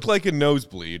concussion. It looked like a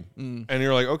nosebleed. And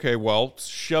you're like, okay, well,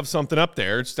 shove something up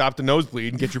there, stop the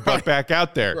nosebleed, and get your butt back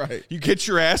out there. Right. You get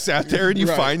your ass out there and you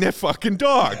find that fucking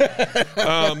dog.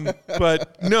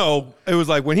 But no, it was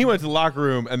like when he went to the locker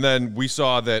room and then we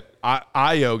saw that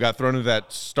Ayo got thrown into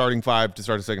that starting five to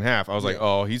start the second half. I was like,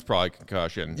 oh, he's probably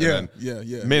concussion. And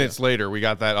then minutes later, we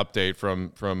got that update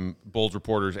from Bulls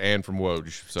reporters and from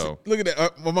Woj. So look at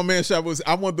that. What my man shot was,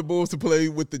 I want the Bulls to play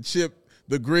with the chip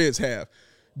the Grizz have.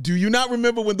 Do you not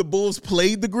remember when the Bulls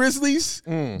played the Grizzlies?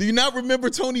 Do you not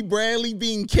remember Tony Bradley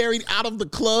being carried out of the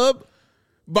club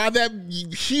by that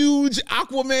huge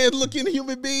Aquaman-looking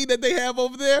human being that they have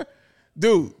over there?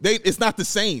 Dude, it's not the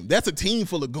same. That's a team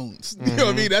full of goons. You know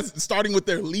what I mean? That's starting with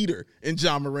their leader in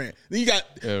John Morant. Then you got,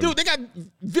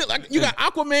 you got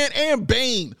Aquaman and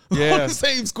Bane on the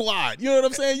same squad. You know what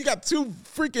I'm saying? You got two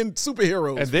freaking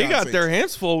superheroes. And they got their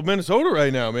hands full with Minnesota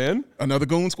right now, man. Another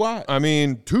goon squad. I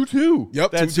mean, 2-2.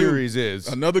 Yep, that 2-2. series is.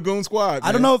 Another goon squad, man.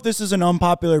 I don't know if this is an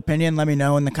unpopular opinion. Let me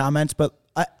know in the comments. But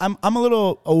I'm a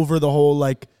little over the whole,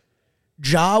 like,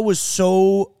 Ja was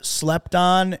so slept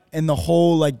on in the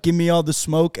whole, like, give me all the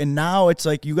smoke. And now it's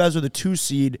like you guys are the 2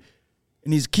 seed.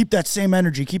 And he's keep that same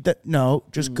energy. No,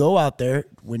 just go out there,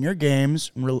 win your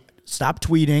games, stop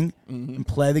tweeting, and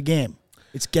play the game.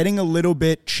 It's getting a little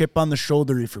bit chip on the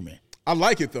shouldery for me. I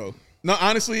like it, though. No,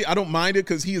 honestly, I don't mind it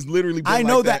because he has literally been I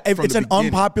know like that if it's an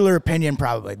unpopular opinion,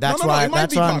 probably. That's why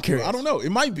I'm curious. I don't know. It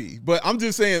might be. But I'm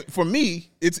just saying, for me,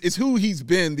 it's who he's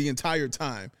been the entire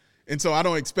time. And so I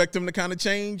don't expect him to kind of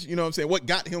change. You know what I'm saying? What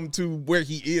got him to where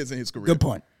he is in his career. Good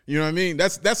point. You know what I mean?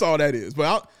 That's all that is.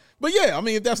 But yeah, I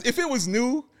mean, if it was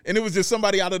new and it was just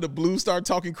somebody out of the blue start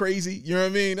talking crazy, you know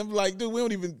what I mean? I'm like, dude, who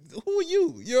are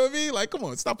you? You know what I mean? Like, come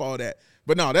on, stop all that.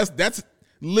 But no, that's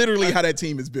literally how that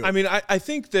team is built. I mean, I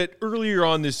think that earlier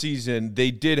on this season,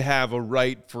 they did have a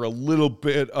right for a little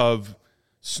bit of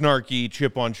snarky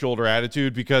chip on shoulder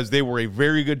attitude because they were a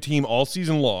very good team all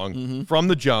season long from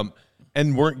the jump.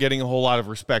 And weren't getting a whole lot of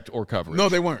respect or coverage. No,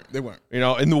 they weren't. You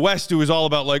know, in the West, it was all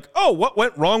about like, oh, what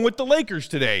went wrong with the Lakers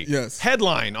today? Yes.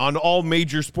 Headline on all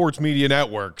major sports media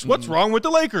networks. What's wrong with the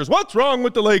Lakers? What's wrong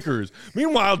with the Lakers?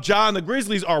 Meanwhile, Ja and the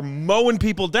Grizzlies are mowing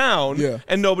people down,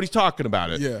 and nobody's talking about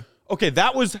it. Yeah. Okay,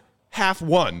 that was half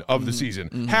one of the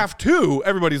season. Half two,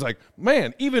 everybody's like,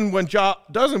 man, even when Ja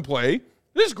doesn't play,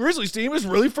 this Grizzlies team is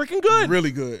really freaking good.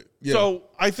 Really good. Yeah. So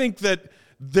I think that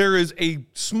there is a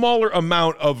smaller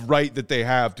amount of right that they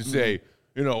have to say,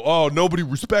 you know, oh, nobody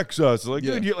respects us. Like,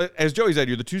 dude, as Joey said,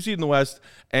 you're the 2 seed in the West,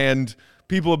 and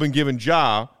people have been giving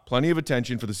Ja plenty of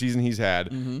attention for the season he's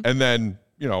had. And then,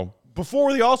 you know,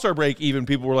 before the All-Star break, even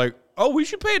people were like, oh, we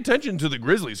should pay attention to the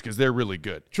Grizzlies because they're really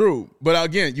good. True. But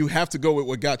again, you have to go with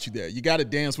what got you there. You got to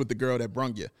dance with the girl that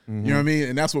brung you. You know what I mean?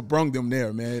 And that's what brung them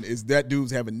there, man, is that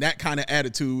dude's having that kind of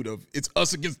attitude of it's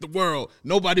us against the world.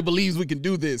 Nobody believes we can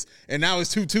do this. And now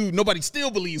it's 2-2. Nobody still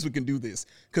believes we can do this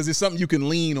because it's something you can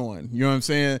lean on. You know what I'm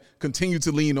saying? Continue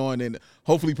to lean on and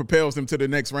hopefully propels them to the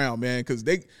next round, man. Because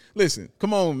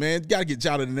come on, man, got to get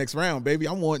Ja to the next round, baby.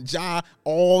 I want Ja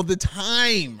all the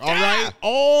time, all right?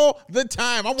 All the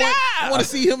time. I want to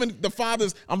see him and the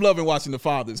fathers. I'm loving watching the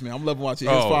fathers, man. I'm loving watching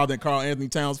his father and Karl Anthony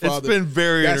Towns' father. It's been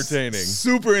very entertaining.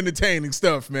 Super entertaining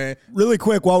stuff, man. Really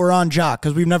quick, while we're on Ja,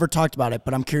 because we've never talked about it,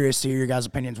 but I'm curious to hear your guys'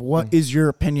 opinions. What is your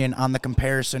opinion on the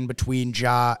comparison between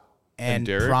Ja and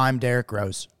prime Derrick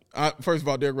Rose? First of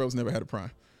all, Derrick Rose never had a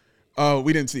prime.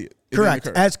 We didn't see it. Correct.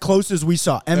 As close as we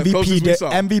saw.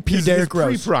 MVP Derrick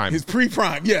Rose. Pre-prime. His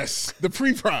pre-prime, yes. The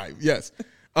pre-prime, yes.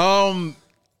 I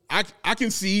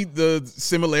can see the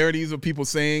similarities of people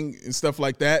saying and stuff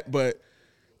like that, but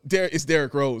it's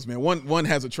Derrick Rose, man. One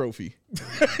has a trophy.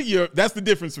 That's the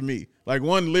difference for me. Like,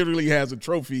 one literally has a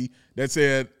trophy that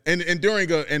said,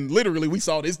 and literally we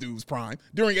saw this dude's prime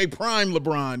during a prime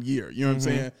LeBron year. You know what I'm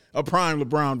saying? A prime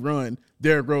LeBron run.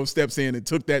 Derrick Rose steps in and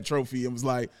took that trophy and was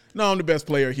like, no, I'm the best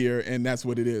player here, and that's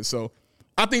what it is. So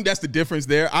I think that's the difference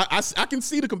there. I can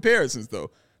see the comparisons, though,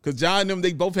 because Ja and them,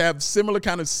 they both have similar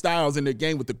kind of styles in their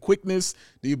game with the quickness,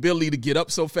 the ability to get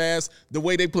up so fast, the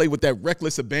way they play with that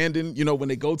reckless abandon, when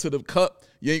they go to the cup,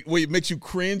 where it makes you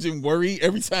cringe and worry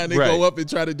every time they go up and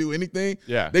try to do anything.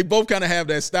 Yeah. They both kind of have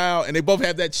that style, and they both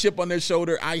have that chip on their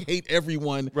shoulder, I hate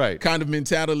everyone kind of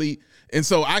mentality. And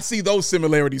so I see those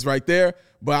similarities right there.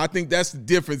 But I think that's the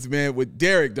difference, man, with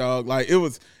Derrick, dog. Like, it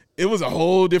was a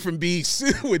whole different beast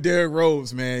with Derrick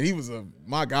Rose, man. He was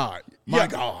my God.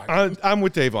 I'm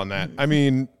with Dave on that. I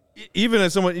mean, even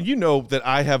as someone, that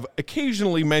I have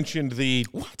occasionally mentioned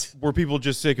were people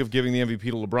just sick of giving the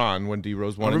MVP to LeBron when D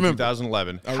Rose won in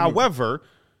 2011. However,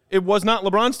 it was not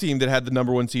LeBron's team that had the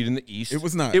number 1 seed in the East. It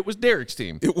was not. It was Derrick's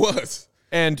team. It was.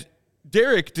 And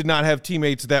Derrick did not have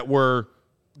teammates that were,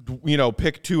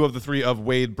 pick 2 of the 3 of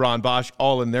Wade, Bron, Bosch,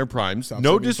 all in their primes. Top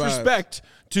No 75. Disrespect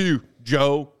to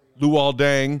Joe, Luol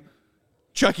Deng,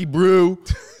 Chucky Brew.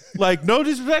 Like, no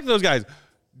disrespect to those guys.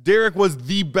 Derrick was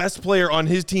the best player on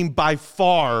his team by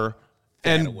far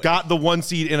and got the 1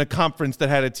 seed in a conference that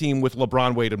had a team with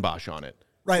LeBron, Wade, and Bosch on it.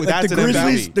 Right, That's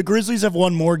the Grizzlies have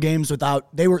won more games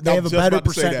without. They have a better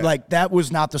percent. Like, that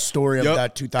was not the story of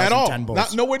that 2010 Bulls.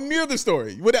 Not nowhere near the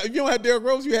story. If you don't have Derrick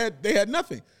Rose, they had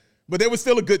nothing. But they were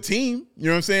still a good team. You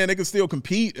know what I'm saying? They could still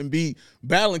compete and be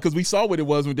battling, because we saw what it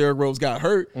was when Derrick Rose got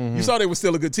hurt. You saw they were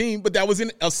still a good team, but that was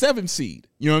in a 7 seed.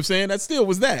 You know what I'm saying? That still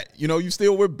was that. You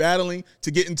still were battling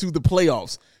to get into the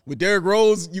playoffs. With Derrick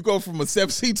Rose, you go from a 7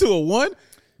 seed to a 1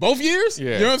 both years.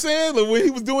 Yeah. You know what I'm saying? Like, when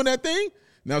he was doing that thing.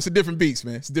 Now it's a different beast,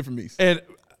 man. It's a different beast. And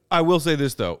I will say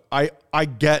this, though. I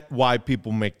get why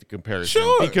people make the comparison.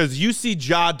 Sure. Because you see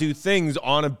Ja do things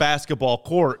on a basketball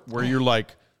court where you're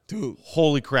like, dude,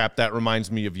 holy crap, that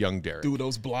reminds me of young Derrick. Dude,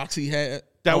 those blocks he had.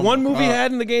 That one move he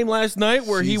had in the game last night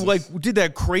where he did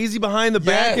that crazy behind the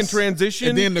back in transition.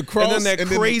 And then the cross. And then that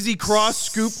crazy cross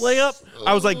scoop layup.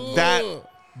 I was like,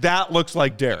 that looks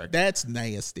like Derrick. That's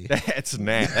nasty. That's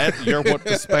nasty. You're what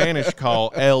the Spanish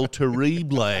call el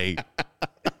terrible.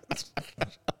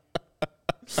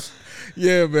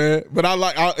 Yeah, man.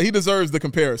 But he deserves the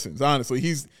comparisons, honestly.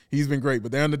 He's been great,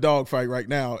 but they're in the dogfight right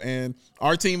now. And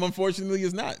our team, unfortunately,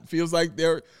 is not. Feels like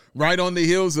they're right on the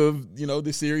heels of,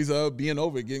 the series being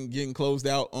over, getting closed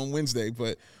out on Wednesday.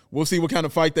 But we'll see what kind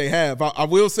of fight they have. I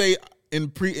will say in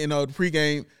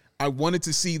pregame, I wanted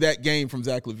to see that game from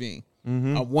Zach LaVine.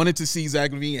 I wanted to see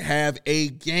Zach LaVine have a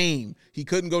game. He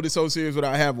couldn't go this whole series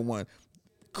without having one.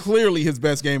 Clearly his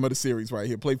best game of the series right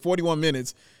here. Played 41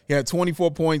 minutes. He had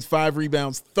 24 points, 5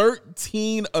 rebounds,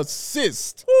 13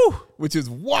 assists, which is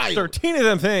wild. 13 of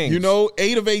them things.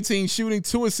 8 of 18 shooting,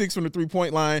 2 of 6 from the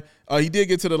three-point line. He did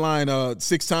get to the line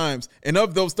 6 times. And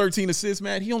of those 13 assists,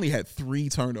 man, he only had 3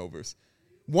 turnovers.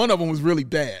 One of them was really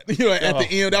bad. At the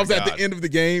end. That was at the end of the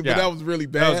game, but that was really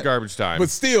bad. That was garbage time. But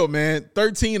still, man,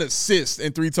 13 assists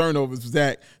and 3 turnovers for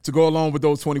Zach to go along with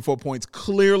those 24 points.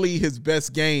 Clearly his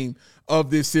best game of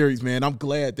this series, man. I'm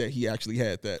glad that he actually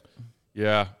had that.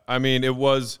 Yeah. I mean, it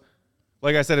was,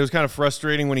 like I said, it was kind of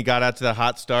frustrating when he got out to that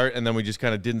hot start, and then we just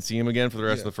kind of didn't see him again for the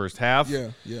rest of the first half.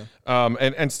 Yeah.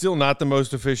 And still not the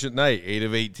most efficient night, 8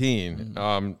 of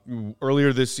 18.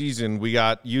 Earlier this season, we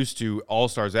got used to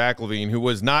all-star Zach LaVine, who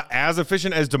was not as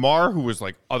efficient as DeMar, who was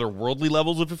like otherworldly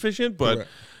levels of efficient, but,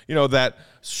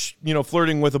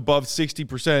 flirting with above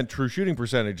 60% true shooting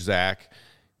percentage Zach.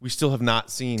 We still have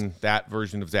not seen that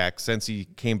version of Zach since he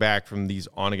came back from these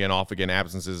on-again, off-again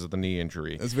absences of the knee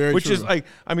injury. That's very Which true. is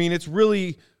it's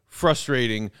really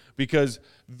frustrating because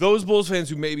those Bulls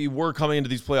fans who maybe were coming into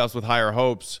these playoffs with higher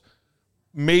hopes,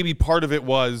 maybe part of it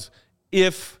was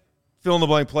if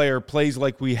fill-in-the-blank player plays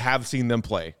like we have seen them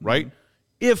play, right?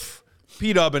 If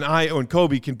P-Dub and Io and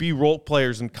Kobe can be role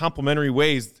players in complementary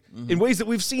ways, in ways that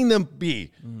we've seen them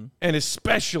be. And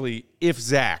especially if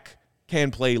Zach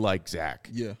can play like Zach.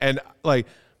 Yeah. And, like,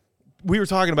 we were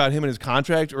talking about him and his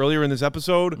contract earlier in this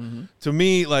episode. To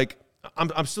me, like,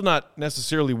 I'm still not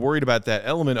necessarily worried about that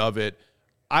element of it.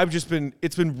 It's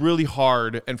been really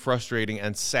hard and frustrating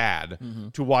and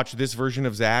sad to watch this version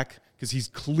of Zach because he's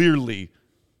clearly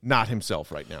not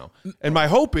himself right now. And my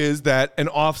hope is that an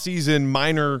off-season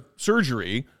minor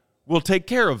surgery will take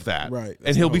care of that. Right.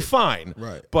 And he'll be fine.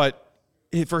 Right. But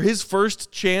for his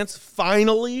first chance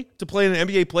finally to play in an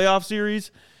NBA playoff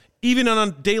series, even on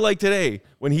a day like today,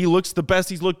 when he looks the best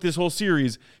he's looked this whole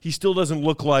series, he still doesn't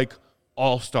look like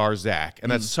all-star Zach.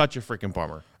 And that's such a freaking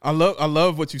bummer. I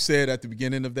love what you said at the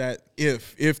beginning of that.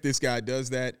 If this guy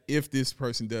does that, if this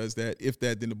person does that,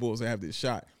 then the Bulls have this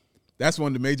shot. That's one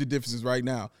of the major differences right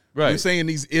now. Right. We're saying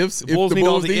these ifs. The Bulls need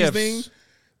all the these ifs. things,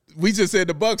 we just said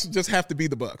the Bucks just have to be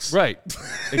the Bucks. Right.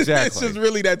 Exactly. It's just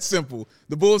really that simple.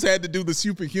 The Bulls had to do the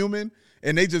superhuman,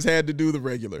 and they just had to do the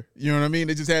regular. You know what I mean?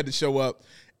 They just had to show up.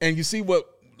 And you see what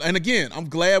 – and, again, I'm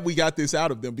glad we got this out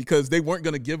of them because they weren't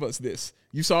going to give us this.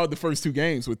 You saw the first two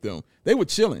games with them. They were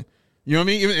chilling. You know what I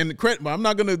mean? And the credit, I'm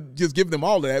not going to just give them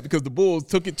all of that because the Bulls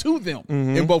took it to them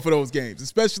in both of those games,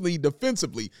 especially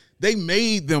defensively. They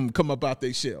made them come up out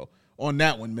their shell on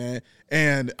that one, man.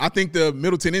 And I think the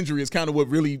Middleton injury is kind of what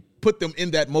really put them in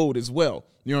that mode as well.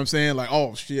 You know what I'm saying? Like,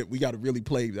 oh, shit, we got to really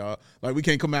play, dog. Like, we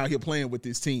can't come out here playing with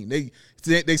this team. They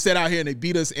sat out here and they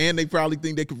beat us, and they probably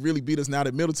think they could really beat us now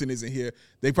that Middleton isn't here.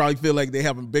 They probably feel like they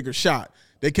have a bigger shot.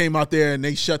 They came out there and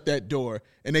they shut that door,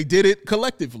 and they did it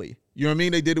collectively. You know what I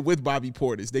mean? They did it with Bobby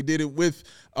Portis. They did it with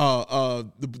the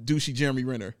douchey Jeremy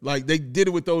Renner. Like, they did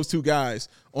it with those two guys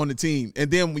on the team.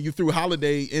 And then when you threw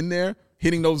Holiday in there,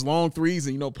 hitting those long threes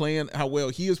and, you know, playing how well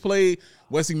he has played,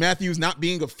 Wesley Matthews not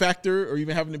being a factor or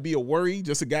even having to be a worry,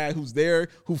 just a guy who's there,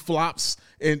 who flops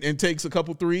and takes a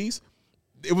couple threes,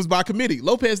 it was by committee.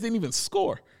 Lopez didn't even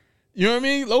score. You know what I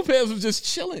mean? Lopez was just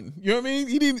chilling. You know what I mean?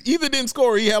 He didn't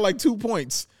score. He had like 2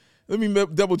 points. Let me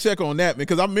double check on that, man,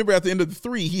 because I remember at the end of the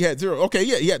three, he had 0. Okay,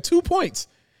 yeah, he had 2 points.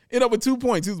 Ended up with 2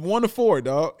 points. He was 1 of 4,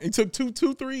 dog. He took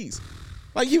two threes.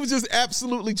 Like, he was just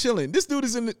absolutely chilling. This dude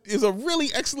is a really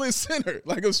excellent center,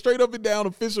 like a straight up and down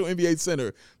official NBA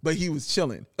center, but he was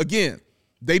chilling. Again,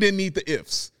 they didn't need the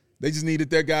ifs. They just needed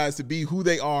their guys to be who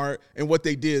they are and what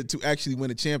they did to actually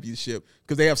win a championship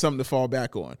because they have something to fall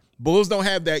back on. Bulls don't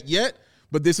have that yet,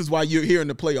 but this is why you're here in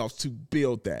the playoffs, to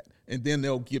build that. And then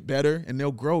they'll get better and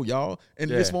they'll grow, y'all.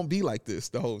 And this won't be like this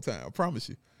the whole time. I promise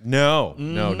you. No,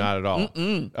 not at all.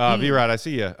 V-Rod, I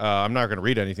see you. I'm not going to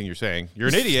read anything you're saying. You're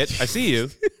an idiot. I see you,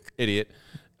 idiot.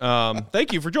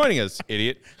 Thank you for joining us,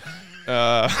 idiot.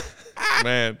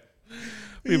 Man,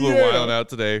 people are wilding out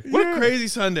today. What a crazy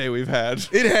Sunday we've had.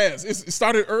 It has. It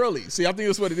started early. See, I think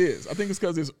that's what it is. I think it's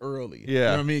because it's early. Yeah. You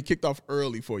know what I mean? It kicked off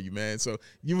early for you, man. So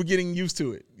you were getting used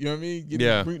to it. You know what I mean?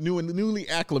 Getting newly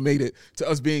acclimated to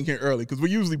us being here early because we're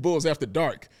usually Bulls after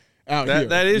dark. Out here.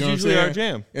 That is you know usually our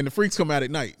jam. And the freaks come out at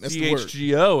night. That's the word.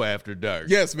 CHGO after dark.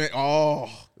 Yes, man. Oh,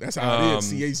 that's how it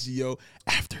is. CHGO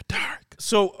after dark.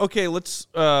 So, okay, let's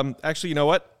actually, you know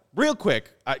what? Real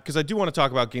quick, because I do want to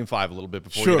talk about Game 5 a little bit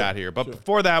before we get out here. But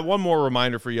before that, one more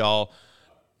reminder for y'all.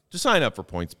 To sign up for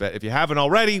PointsBet. If you haven't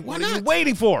already, what are you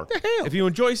waiting for? The hell? If you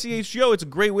enjoy CHGO, it's a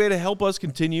great way to help us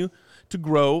continue to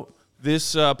grow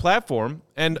this platform,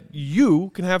 and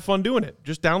you can have fun doing it.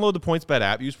 Just download the PointsBet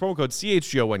app, use promo code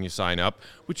CHGO when you sign up,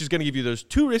 which is going to give you those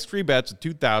 2 risk-free bets of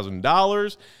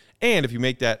 $2,000. And if you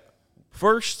make that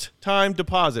first-time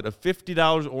deposit of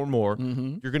 $50 or more,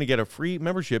 you're going to get a free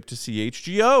membership to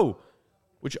CHGO,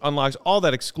 which unlocks all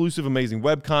that exclusive, amazing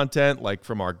web content, like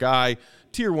from our guy,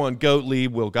 Tier 1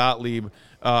 Gottlieb, Will Gottlieb,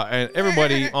 and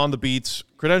everybody on the beats,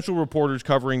 credentialed reporters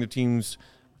covering the teams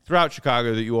throughout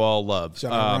Chicago that you all love.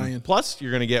 Shout out Ryan. Plus,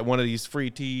 you're going to get one of these free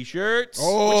T-shirts,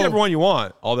 whichever one you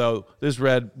want, although this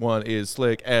red one is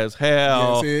slick as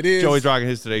hell. Yes, it is. Joey's rocking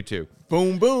his today, too.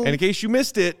 Boom, boom. And in case you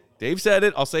missed it, Dave said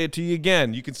it. I'll say it to you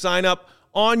again. You can sign up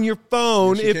on your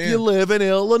phone if you live in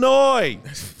Illinois.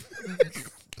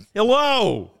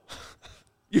 Hello.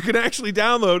 You can actually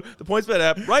download the PointsBet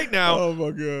app right now. Oh,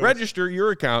 my God. Register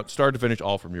your account, start to finish,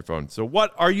 all from your phone. So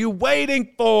what are you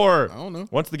waiting for? I don't know.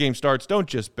 Once the game starts, don't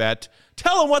just bet.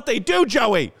 Tell them what they do,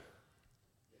 Joey.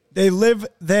 They live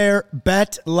their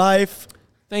bet life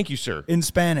Thank you, sir. in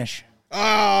Spanish.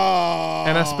 Oh.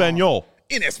 En español.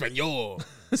 En español.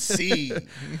 Sí.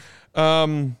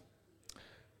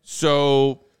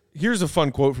 So here's a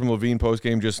fun quote from Levine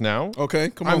postgame just now. Okay,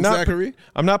 come on, Zachary.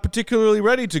 I'm not particularly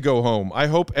ready to go home. I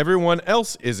hope everyone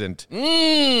else isn't.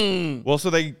 Well, so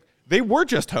they were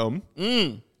just home.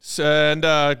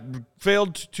 and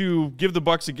failed to give the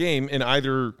Bucks a game in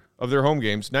either of their home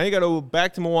games. Now you got to go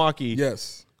back to Milwaukee.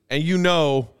 Yes. And you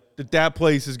know that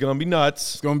place is going to be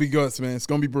nuts. It's going to be guts, man. It's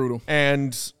going to be brutal.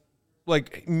 And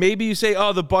like maybe you say,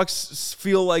 oh, the Bucks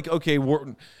feel like, okay, game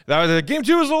 2 was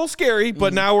a little scary,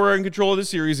 but now we're in control of the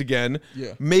series again.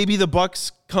 Yeah. Maybe the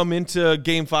Bucks come into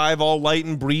game 5 all light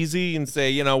and breezy and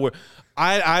say,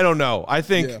 I don't know. I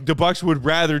think the Bucks would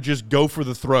rather just go for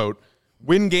the throat,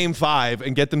 win game 5,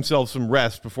 and get themselves some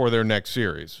rest before their next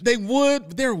series. They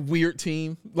would. They're a weird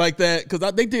team like that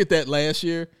because they did that last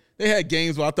year. They had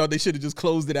games where I thought they should have just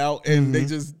closed it out and they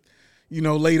just,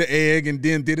 laid an egg and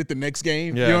then did it the next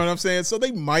game. Yeah. You know what I'm saying? So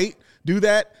they might do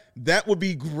that. That would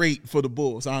be great for the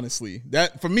Bulls, honestly.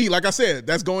 That, for me, like I said,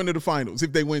 that's going to the finals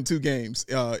if they win 2 games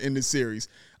in this series.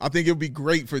 I think it would be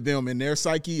great for them and their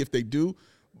psyche if they do.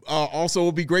 Also, it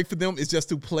would be great for them is just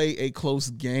to play a close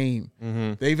game.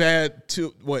 They've had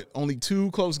only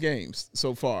 2 close games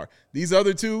so far. These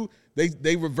other 2,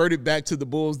 they reverted back to the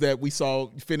Bulls that we saw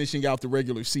finishing out the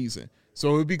regular season.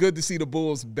 So it would be good to see the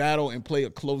Bulls battle and play a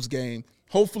close game.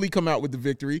 Hopefully come out with the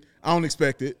victory. I don't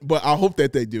expect it, but I hope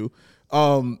that they do.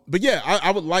 But yeah,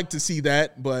 I would like to see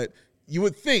that. But you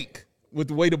would think with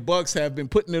the way the Bucks have been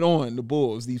putting it on the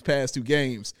Bulls these past 2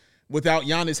 games, without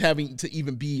Giannis having to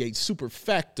even be a super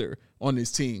factor on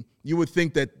this team, you would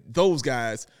think that those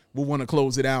guys will want to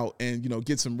close it out and,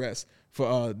 get some rest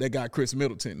for that guy Chris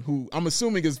Middleton, who I'm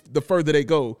assuming is the further they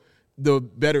go, the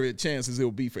better chances it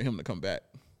will be for him to come back.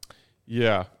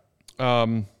 Yeah.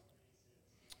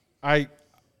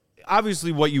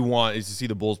 Obviously what you want is to see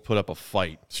the Bulls put up a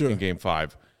fight in game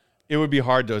 5. It would be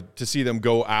hard to see them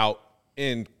go out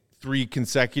in 3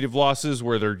 consecutive losses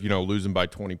where they're, losing by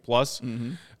 20 plus.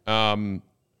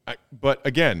 But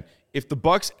again, if the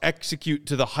Bucks execute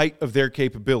to the height of their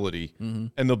capability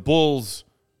and the Bulls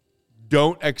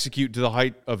don't execute to the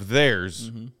height of theirs,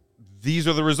 these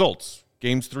are the results,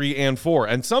 games 3 and 4.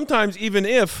 And sometimes even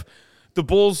if the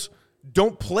Bulls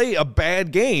don't play a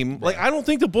bad game, like I don't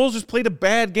think the Bulls just played a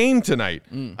bad game tonight.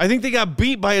 I think they got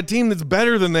beat by a team that's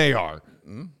better than they are.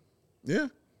 Yeah.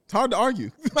 It's hard to argue.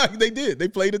 Like they did. They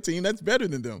played a team that's better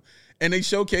than them. And they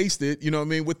showcased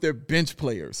it, with their bench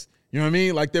players. You know what I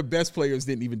mean? Like their best players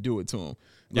didn't even do it to them.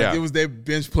 Like it was their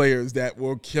bench players that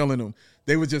were killing them.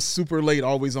 They were just super late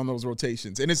always on those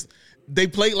rotations. And they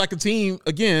played like a team,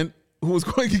 again, who was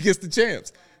going against the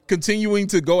champs, continuing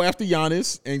to go after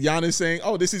Giannis and Giannis saying,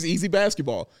 oh, this is easy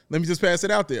basketball. Let me just pass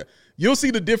it out there. You'll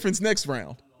see the difference next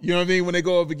round. You know what I mean? When they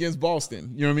go up against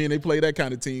Boston, you know what I mean? They play that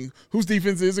kind of team whose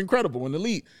defense is incredible and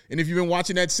elite. And if you've been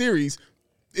watching that series,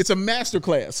 it's a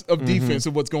masterclass of defense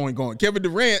of what's going on. Kevin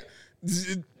Durant,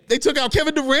 they took out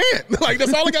Kevin Durant. Like,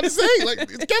 that's all I got to say. Like,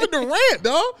 it's Kevin Durant,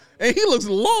 dog. And he looks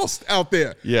lost out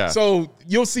there. Yeah. So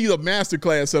you'll see the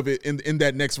masterclass of it in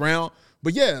that next round.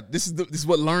 But yeah, this is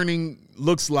what learning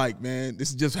looks like, man. This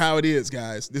is just how it is,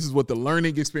 guys. This is what the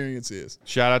learning experience is.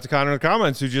 Shout out to Connor in the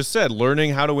comments who just said,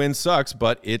 learning how to win sucks,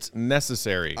 but it's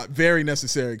necessary. Very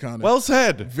necessary, Connor. Well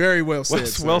said. Very well said.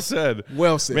 Well said.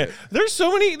 Well said. Man, there's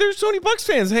so many Bucks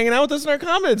fans hanging out with us in our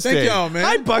comments. Thank y'all, man.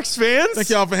 Hi, Bucks fans. Thank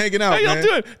y'all for hanging out. How y'all man.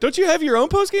 doing? Don't you have your own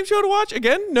post-game show to watch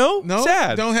again? No,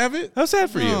 sad. Don't have it. How sad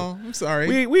for you? I'm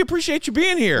sorry. We appreciate you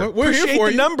being here. We're appreciate here for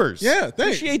the you. numbers. Yeah, thanks.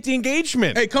 Appreciate the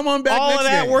engagement. Hey, come on back. All next of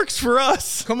that game. works for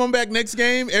us. Come on back next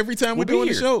game. Every time we're doing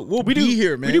the show, we'll be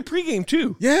here, man. We do pregame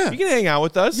too. Yeah, you can hang out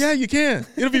with us. Yeah, you can.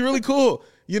 It'll be really cool.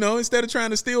 Instead of trying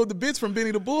to steal the bits from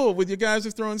Benny the Bull with your guys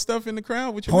just throwing stuff in the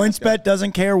crowd with your PointsBet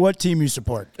doesn't care what team you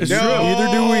support. It's true.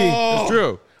 Neither do we. It's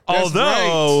true. That's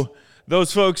Although right.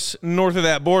 those folks north of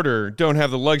that border don't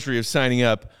have the luxury of signing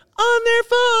up on their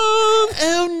phone.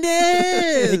 Oh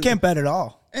no, They can't bet at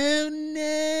all. Oh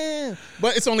no.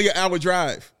 But it's only an hour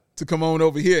drive to come on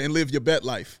over here and live your bet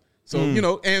life. So,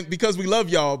 and because we love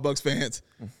y'all, Bucks fans,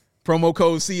 promo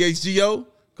code CHGO,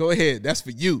 go ahead. That's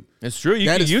for you. It's true. You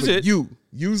That can is use for it. You.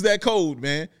 Use that code,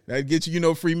 man. That'll get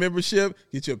you, free membership,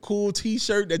 get you a cool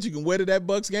T-shirt that you can wear to that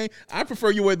Bucks game. I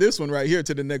prefer you wear this one right here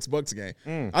to the next Bucks game.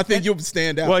 I think you'll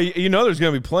stand out. Well, there's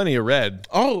going to be plenty of red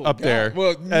up God. there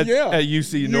Well, at yeah.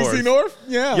 UC North. UC North?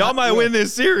 Yeah. Y'all might Yeah. win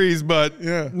this series, but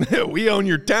Yeah. we own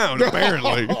your town,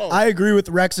 apparently. I agree with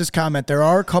Rex's comment. There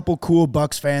are a couple cool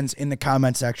Bucks fans in the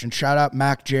comment section. Shout out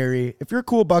Mac Jerry. If you're a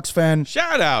cool Bucks fan,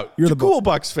 Shout out You're to the cool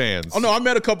Bucks fans. Oh, no, I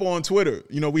met a couple on Twitter.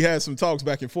 We had some talks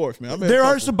back and forth, man. there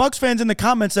are some Bucks fans in the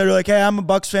comments that are like, hey, I'm a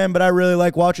Bucks fan, but I really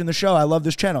like watching the show. I love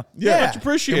this channel. Yeah, much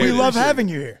appreciated. And we love Appreciate having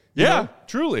you here. Yeah,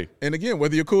 truly. And again,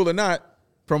 whether you're cool or not,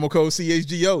 promo code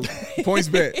CHGO,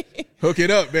 PointsBet. Hook it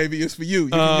up, baby. It's for you. You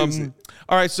can use it.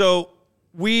 All right, so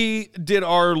we did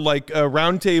our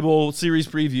roundtable series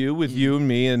preview with you and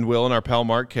me and Will and our pal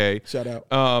Mark K. Shout out.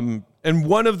 And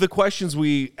one of the questions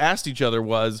we asked each other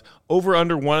was over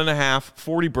under 1.5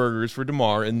 40 burgers for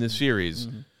DeMar in this series.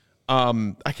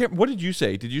 What did you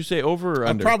say? Did you say over or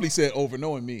under? I probably said over,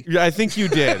 knowing me. Yeah, I think you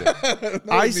did.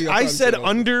 I said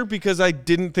under because I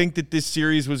didn't think that this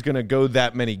series was going to go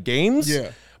that many games.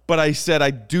 Yeah. But I said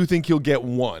I do think he'll get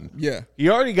one. Yeah. He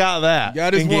already got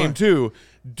that in game 2.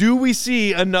 Do we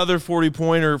see another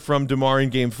 40-pointer from DeMar in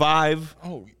game 5?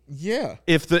 Oh, yeah.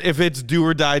 If it's do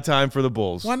or die time for the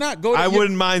Bulls. Why not? I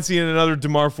wouldn't mind seeing another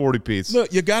DeMar 40-piece.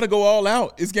 Look, you got to go all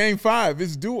out. It's game 5.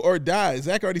 It's do or die.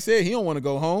 Zach already said he don't want to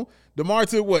go home. DeMar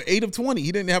took, 8 of 20.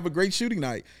 He didn't have a great shooting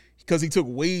night because he took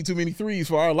way too many threes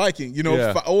for our liking.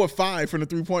 0 of 5 from the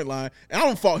three-point line. And I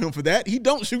don't fault him for that. He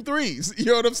don't shoot threes. You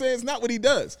know what I'm saying? It's not what he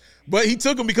does. But he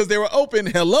took them because they were open.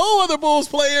 Hello, other Bulls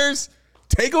players.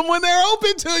 Take them when they're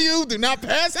open to you. Do not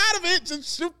pass out of it.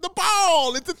 Just shoot the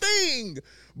ball. It's a thing.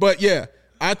 But, yeah,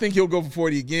 I think he'll go for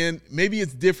 40 again. Maybe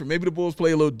it's different. Maybe the Bulls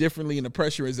play a little differently and the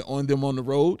pressure is on them on the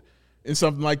road and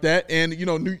something like that. And,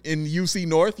 in UC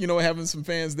North, having some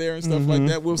fans there and stuff like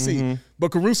that, we'll see.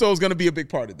 But Caruso is going to be a big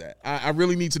part of that. I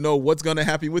really need to know what's going to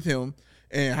happen with him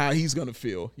and how he's going to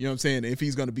feel, you know what I'm saying, if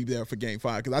he's going to be there for game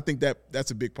 5, because I think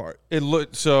that's a big part.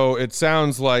 So it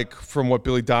sounds like from what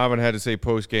Billy Donovan had to say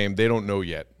post-game, they don't know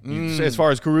yet. As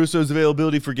far as Caruso's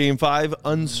availability for game 5,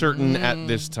 uncertain at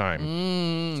this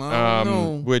time. I don't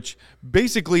know. Which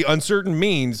basically uncertain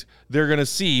means they're going to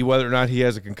see whether or not he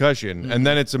has a concussion, and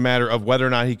then it's a matter of whether or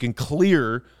not he can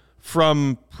clear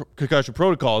from concussion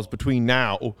protocols between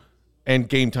now and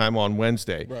game time on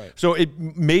Wednesday. Right. So it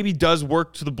maybe does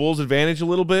work to the Bulls' advantage a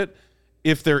little bit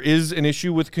if there is an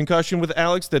issue with concussion with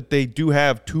Alex, that they do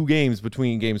have 2 days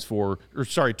between games 4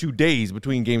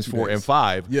 and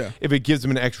 5. Yeah. If it gives them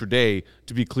an extra day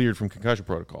to be cleared from concussion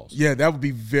protocols. Yeah, that would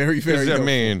be very, very helpful. I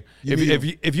mean,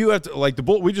 if you have to, like the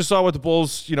Bulls, we just saw what the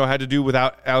Bulls, had to do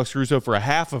without Alex Caruso for a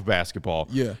half of basketball.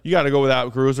 Yeah. You got to go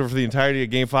without Caruso for the entirety of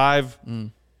game 5.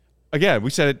 Again, we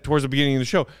said it towards the beginning of the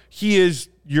show. He is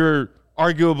your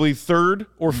arguably 3rd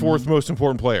or 4th most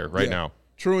important player right now.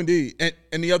 True indeed.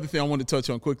 And the other thing I want to touch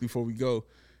on quickly before we go,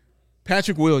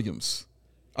 Patrick Williams.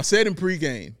 I said in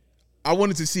pregame, I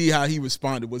wanted to see how he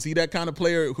responded. Was he that kind of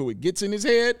player who it gets in his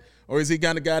head, or is he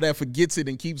kind of guy that forgets it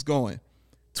and keeps going?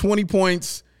 20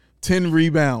 points, 10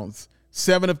 rebounds,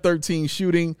 7 of 13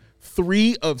 shooting,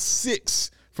 3 of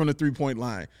 6 from the three-point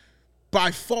line. By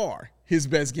far his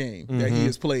best game that he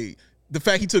has played. The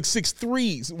fact he took 6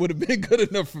 threes would have been good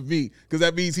enough for me, because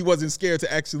that means he wasn't scared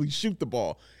to actually shoot the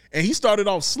ball. And he started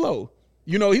off slow.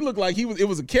 He looked like it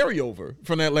was a carryover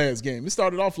from that last game. It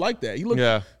started off like that. He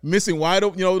looked missing wide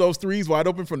open, those threes wide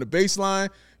open from the baseline,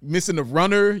 missing the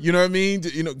runner, you know what I mean?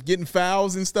 Getting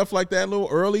fouls and stuff like that a little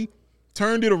early.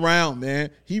 Turned it around,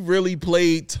 man. He really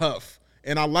played tough.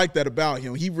 And I like that about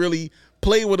him. He really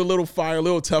played with a little fire, a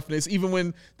little toughness, even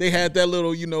when they had that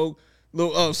little,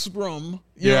 scrum,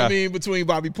 you know what I mean, between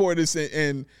Bobby Portis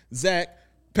and Zach.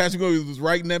 Patrick Williams was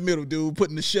right in that middle, dude,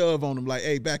 putting the shove on him like,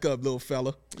 hey, back up, little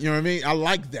fella. You know what I mean? I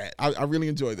like that. I really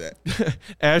enjoy that.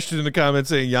 Ashton in the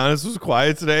comments saying Giannis was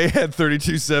quiet today, had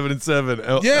 32, 7, and 7.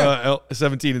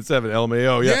 17 and 7,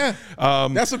 LMAO. Yeah.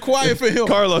 That's a quiet for him.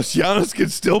 Carlos, Giannis can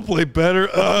still play better.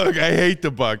 Ugh, I hate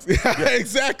the Bucks.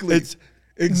 Exactly.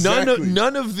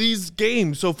 None of these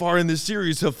games so far in this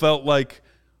series have felt like,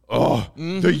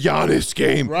 the Giannis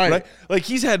game. Right. Like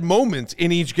he's had moments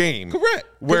in each game. Correct.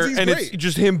 It's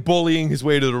just him bullying his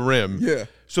way to the rim. Yeah.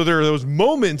 So there are those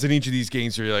moments in each of these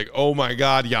games where you're like, oh my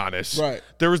God, Giannis. Right.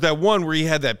 There was that one where he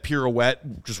had that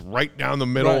pirouette just right down the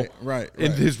middle. Right.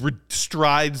 And his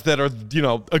strides that are,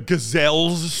 a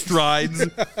gazelle's strides.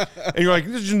 And you're like,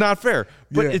 this is not fair.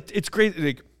 But it's great.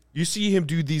 Like, you see him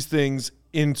do these things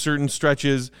in certain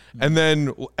stretches, and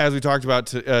then as we talked about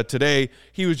today,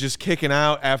 he was just kicking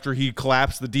out after he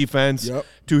collapsed the defense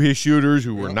to his shooters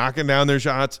who were knocking down their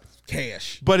shots.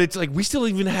 Cash. But it's like we still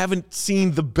even haven't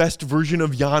seen the best version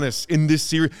of Giannis in this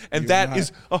series, and that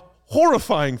is a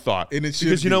horrifying thought. And it should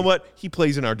because be. You know what? He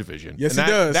plays in our division. Yes, and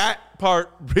he does. That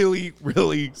part really,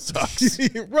 really sucks.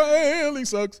 It really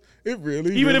sucks. It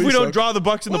really, even if we sucks. don't draw the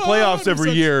Bucks in the playoffs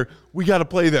every year, we got to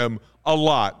play them a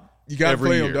lot. You got to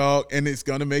play them, dog, and it's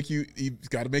going to make you – it's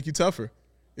got to make you tougher.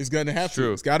 It's going to have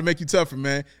to. It's got to make you tougher,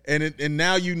 man. And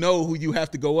now you know who you have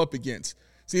to go up against.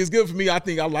 See, it's good for me. I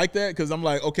think I like that because I'm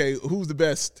like, okay, who's the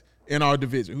best in our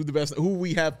division? Who's the best? Who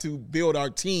we have to build our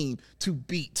team to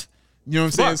beat? You know what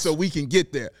I'm saying? So we can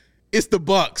get there. It's the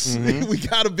Bucks. We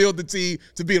got to build the team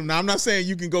to beat them. Now, I'm not saying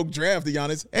you can go draft the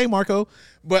Giannis. Hey, Marco.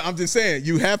 But I'm just saying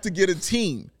you have to get a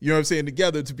team, you know what I'm saying,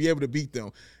 together to be able to beat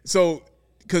them. So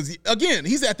because, again,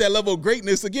 he's at that level of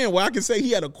greatness, again, where I can say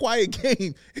he had a quiet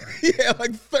game. He had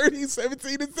like 30,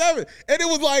 17, and 7. And it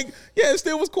was like, yeah, it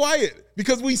still was quiet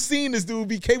because we seen this dude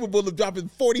be capable of dropping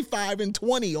 45 and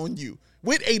 20 on you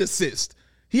with 8 assists.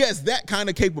 He has that kind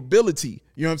of capability.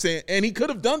 You know what I'm saying? And he could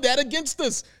have done that against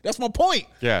us. That's my point.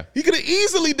 Yeah. He could have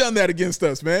easily done that against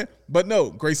us, man. But no,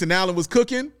 Grayson Allen was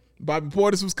cooking. Bobby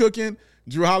Portis was cooking.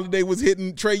 Drew Holiday was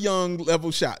hitting Trae Young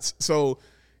level shots. So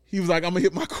he was like, I'm going to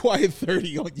hit my quiet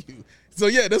 30 on you. So,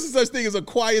 yeah, there's a such thing as a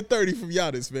quiet 30 from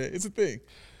Giannis, man. It's a thing.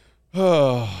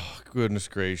 Oh, goodness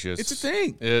gracious. It's a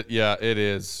thing. Yeah, it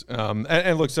is.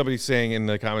 And look, somebody's saying in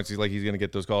the comments, he's going to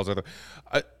get those calls.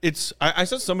 I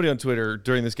saw somebody on Twitter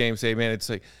during this game say, man,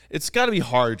 it's got to be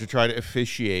hard to try to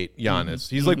officiate Giannis.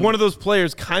 He's like one of those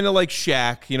players, kind of like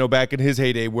Shaq, back in his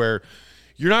heyday, where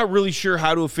you're not really sure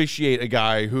how to officiate a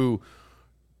guy who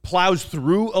plows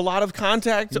through a lot of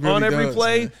contact on every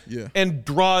play and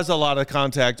draws a lot of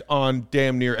contact on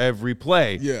damn near every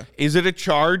play. Yeah. Is it a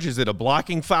charge? Is it a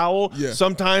blocking foul? Yeah.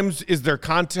 Sometimes is there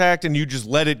contact and you just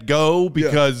let it go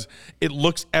because it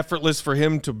looks effortless for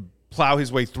him to plow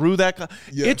his way through that.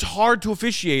 It's hard to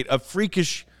officiate a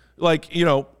freakish,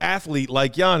 athlete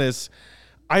like Giannis.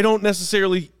 I don't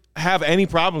necessarily have any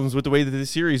problems with the way that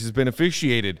this series has been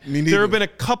officiated. There have been a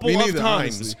couple of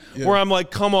times where I'm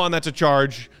like, come on, that's a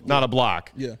charge, not a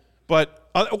block. Yeah. But,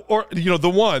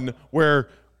 the one where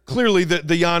clearly the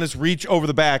Giannis reach over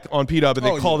the back on P-Dub and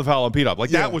they call the foul on P-Dub.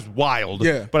 That was wild.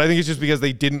 Yeah. But I think it's just because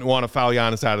they didn't want to foul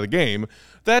Giannis out of the game.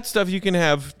 That stuff you can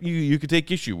have, you could take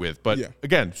issue with. But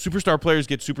again, superstar players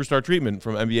get superstar treatment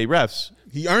from NBA refs.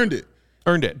 He earned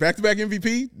it. Back-to-back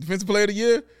MVP, Defensive Player of the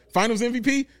Year, Finals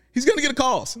MVP. He's going to get a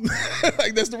calls.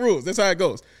 That's the rules. That's how it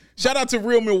goes. Shout out to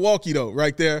Real Milwaukee, though,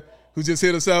 right there, who just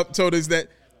hit us up, told us that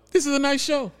this is a nice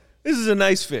show. This is a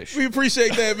nice fish. We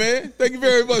appreciate that, man. Thank you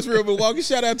very much, Real Milwaukee.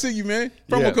 Shout out to you, man.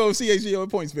 Promo code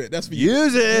CHGO PointsBet. That's for you.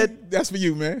 Use it. That's for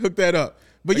you, man. Hook that up.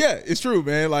 But, it's true,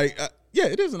 man.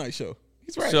 It is a nice show.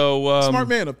 He's right. So smart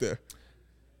man up there.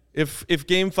 If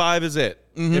Game 5 is it,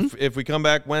 if we come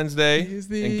back Wednesday and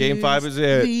Game 5 is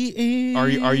it,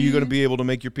 are you going to be able to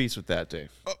make your peace with that,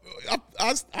 Dave?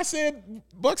 I said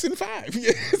Bucks in 5.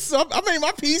 So I made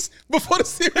my peace before the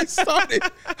series started.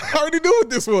 I already knew what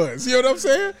this was. You know what I'm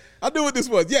saying? I knew what this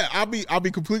was. Yeah, I'll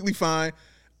be completely fine.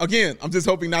 Again, I'm just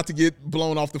hoping not to get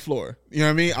blown off the floor. You know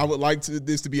what I mean? I would like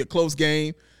this to be a close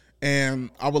game,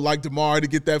 and I would like DeMar to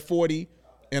get that 40.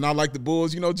 And I like the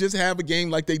Bulls, just have a game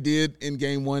like they did in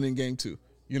Game 1 and Game 2.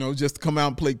 Just come out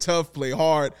and play tough, play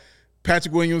hard.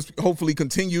 Patrick Williams hopefully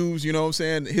continues, you know what I'm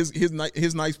saying,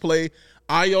 his nice play.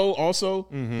 Ayo also,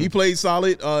 he played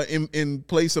solid in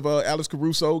place of Alex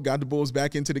Caruso, got the Bulls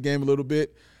back into the game a little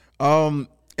bit. And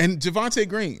Javonte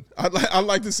Green, I'd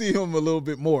like to see him a little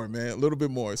bit more, man, a little bit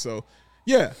more. So,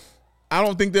 yeah. I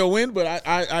don't think they'll win, but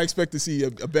I expect to see a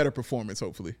better performance,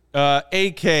 hopefully.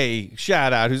 AK,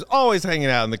 shout out, who's always hanging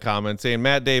out in the comments, saying,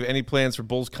 Matt, Dave, any plans for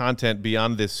Bulls content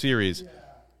beyond this series?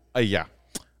 Yeah.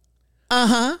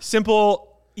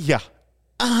 Simple, yeah.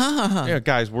 Yeah,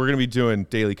 guys, we're going to be doing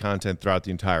daily content throughout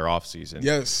the entire offseason.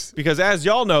 Yes. Because as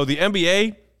y'all know, the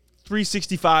NBA,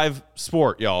 365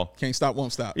 sport, y'all. Can't stop,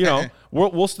 won't stop.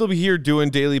 We'll still be here doing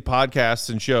daily podcasts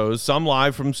and shows, some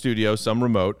live from studio, some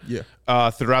remote,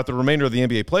 throughout the remainder of the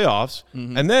NBA playoffs.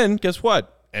 And then, guess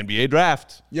what? NBA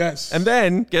draft. Yes. And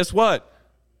then, guess what?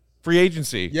 Free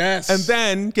agency. Yes. And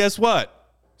then, guess what?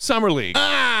 Summer League.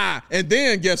 And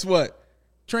then, guess what?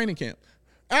 Training camp.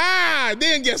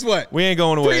 Then guess what? We ain't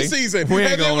going away. Preseason. We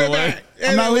ain't going away.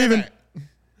 I'm not leaving.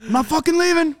 I'm not fucking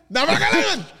leaving. No, I'm not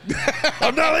leaving.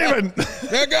 I'm not leaving.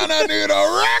 They're gonna need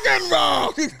a wrecking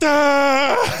ball to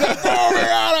throw me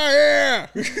out of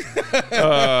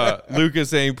here.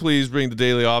 Lucas saying, please bring the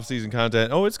daily off-season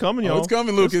content. Oh, it's coming, y'all. It's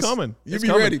coming, Lucas. It's coming. You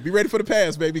be ready. Be ready for the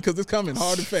pass, baby, because it's coming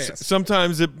hard and fast.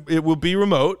 Sometimes it will be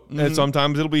remote, and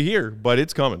sometimes it'll be here, but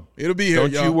it's coming. It'll be here,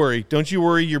 Don't y'all. you worry. Don't you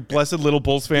worry, your blessed little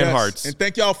Bulls fan hearts. And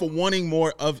thank y'all for wanting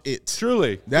more of it.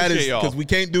 Truly. That Appreciate is because we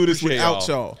can't do this Appreciate without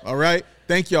y'all. All right?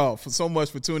 Thank y'all for so much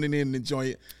for tuning in and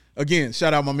enjoying it. Again,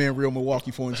 shout out my man Real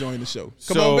Milwaukee for enjoying the show.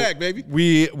 Come on back, baby.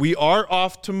 We are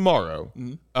off tomorrow,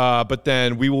 but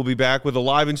then we will be back with a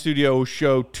live in studio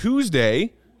show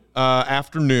Tuesday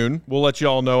afternoon. We'll let you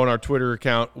all know on our Twitter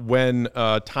account when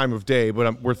time of day,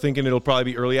 but we're thinking it'll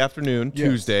probably be early afternoon,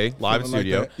 Tuesday, live in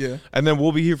studio. Like And then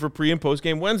we'll be here for pre and post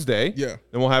game Wednesday. Yeah.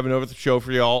 Then we'll have another show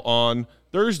for y'all on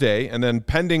Thursday, and then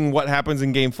pending what happens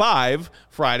in Game 5,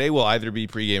 Friday will either be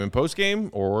pregame and postgame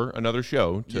or another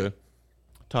show to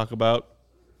talk about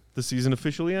the season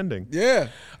officially ending. Yeah.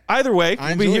 Either way,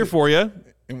 we'll be here for you.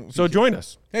 So join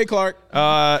us. Hey, Clark.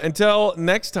 Until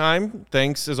next time,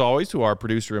 thanks as always to our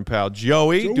producer and pal,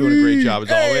 Joey. Doing a great job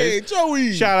as always.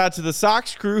 Joey. Shout out to the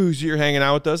Sox crew who's here hanging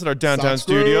out with us at our downtown Sox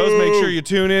studios. crew. Make sure you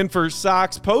tune in for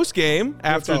Sox post-game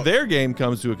after talk. their game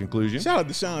comes to a conclusion. Shout out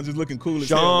to Sean, just looking cool as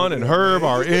hell. Sean and Herb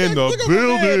are in the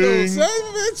building.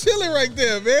 Man, chilling right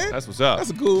there, man. That's what's up. That's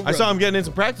a cool I brother. saw him getting in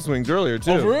some practice swings earlier,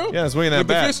 too. Oh, for real? Yeah, swinging that With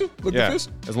the bat. official? With the yeah.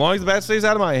 official? As long as the bat stays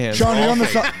out of my hands. Sean, are you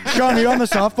on the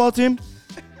softball team?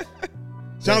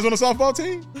 Sean's on the softball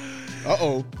team?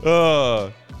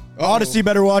 Uh-oh. Odyssey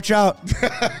better watch out.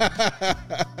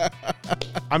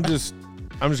 I'm just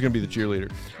gonna be the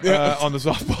cheerleader on the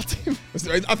softball team.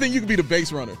 I think you could be the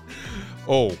base runner.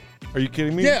 Oh, are you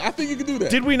kidding me? Yeah, I think you can do that.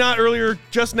 Did we not earlier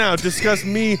just now discuss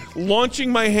me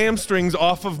launching my hamstrings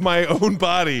off of my own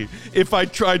body if I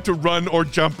tried to run or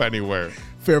jump anywhere?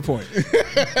 Fair point.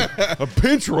 A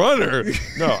pinch runner?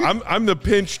 No, I'm the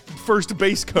pinch first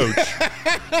base coach.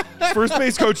 First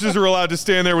base coaches are allowed to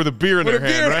stand there with a beer in their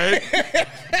hand, right?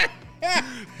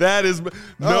 That is what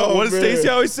does Stacey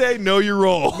always say? Know your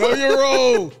role. Know your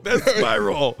role. That's my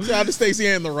role. Shout out to Stacey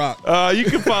and The Rock. You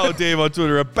can follow Dave on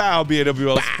Twitter at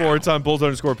BAWL Sports, on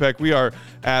Bulls_Peck. We are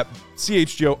at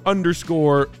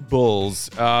CHGO_Bulls.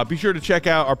 Be sure to check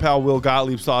out our pal Will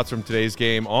Gottlieb's thoughts from today's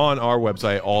game on our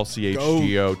website,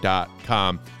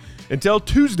 allchgo.com. Until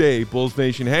Tuesday, Bulls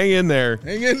Nation, hang in there.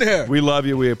 Hang in there. We love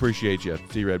you. We appreciate you.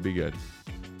 See you, Red. Be good.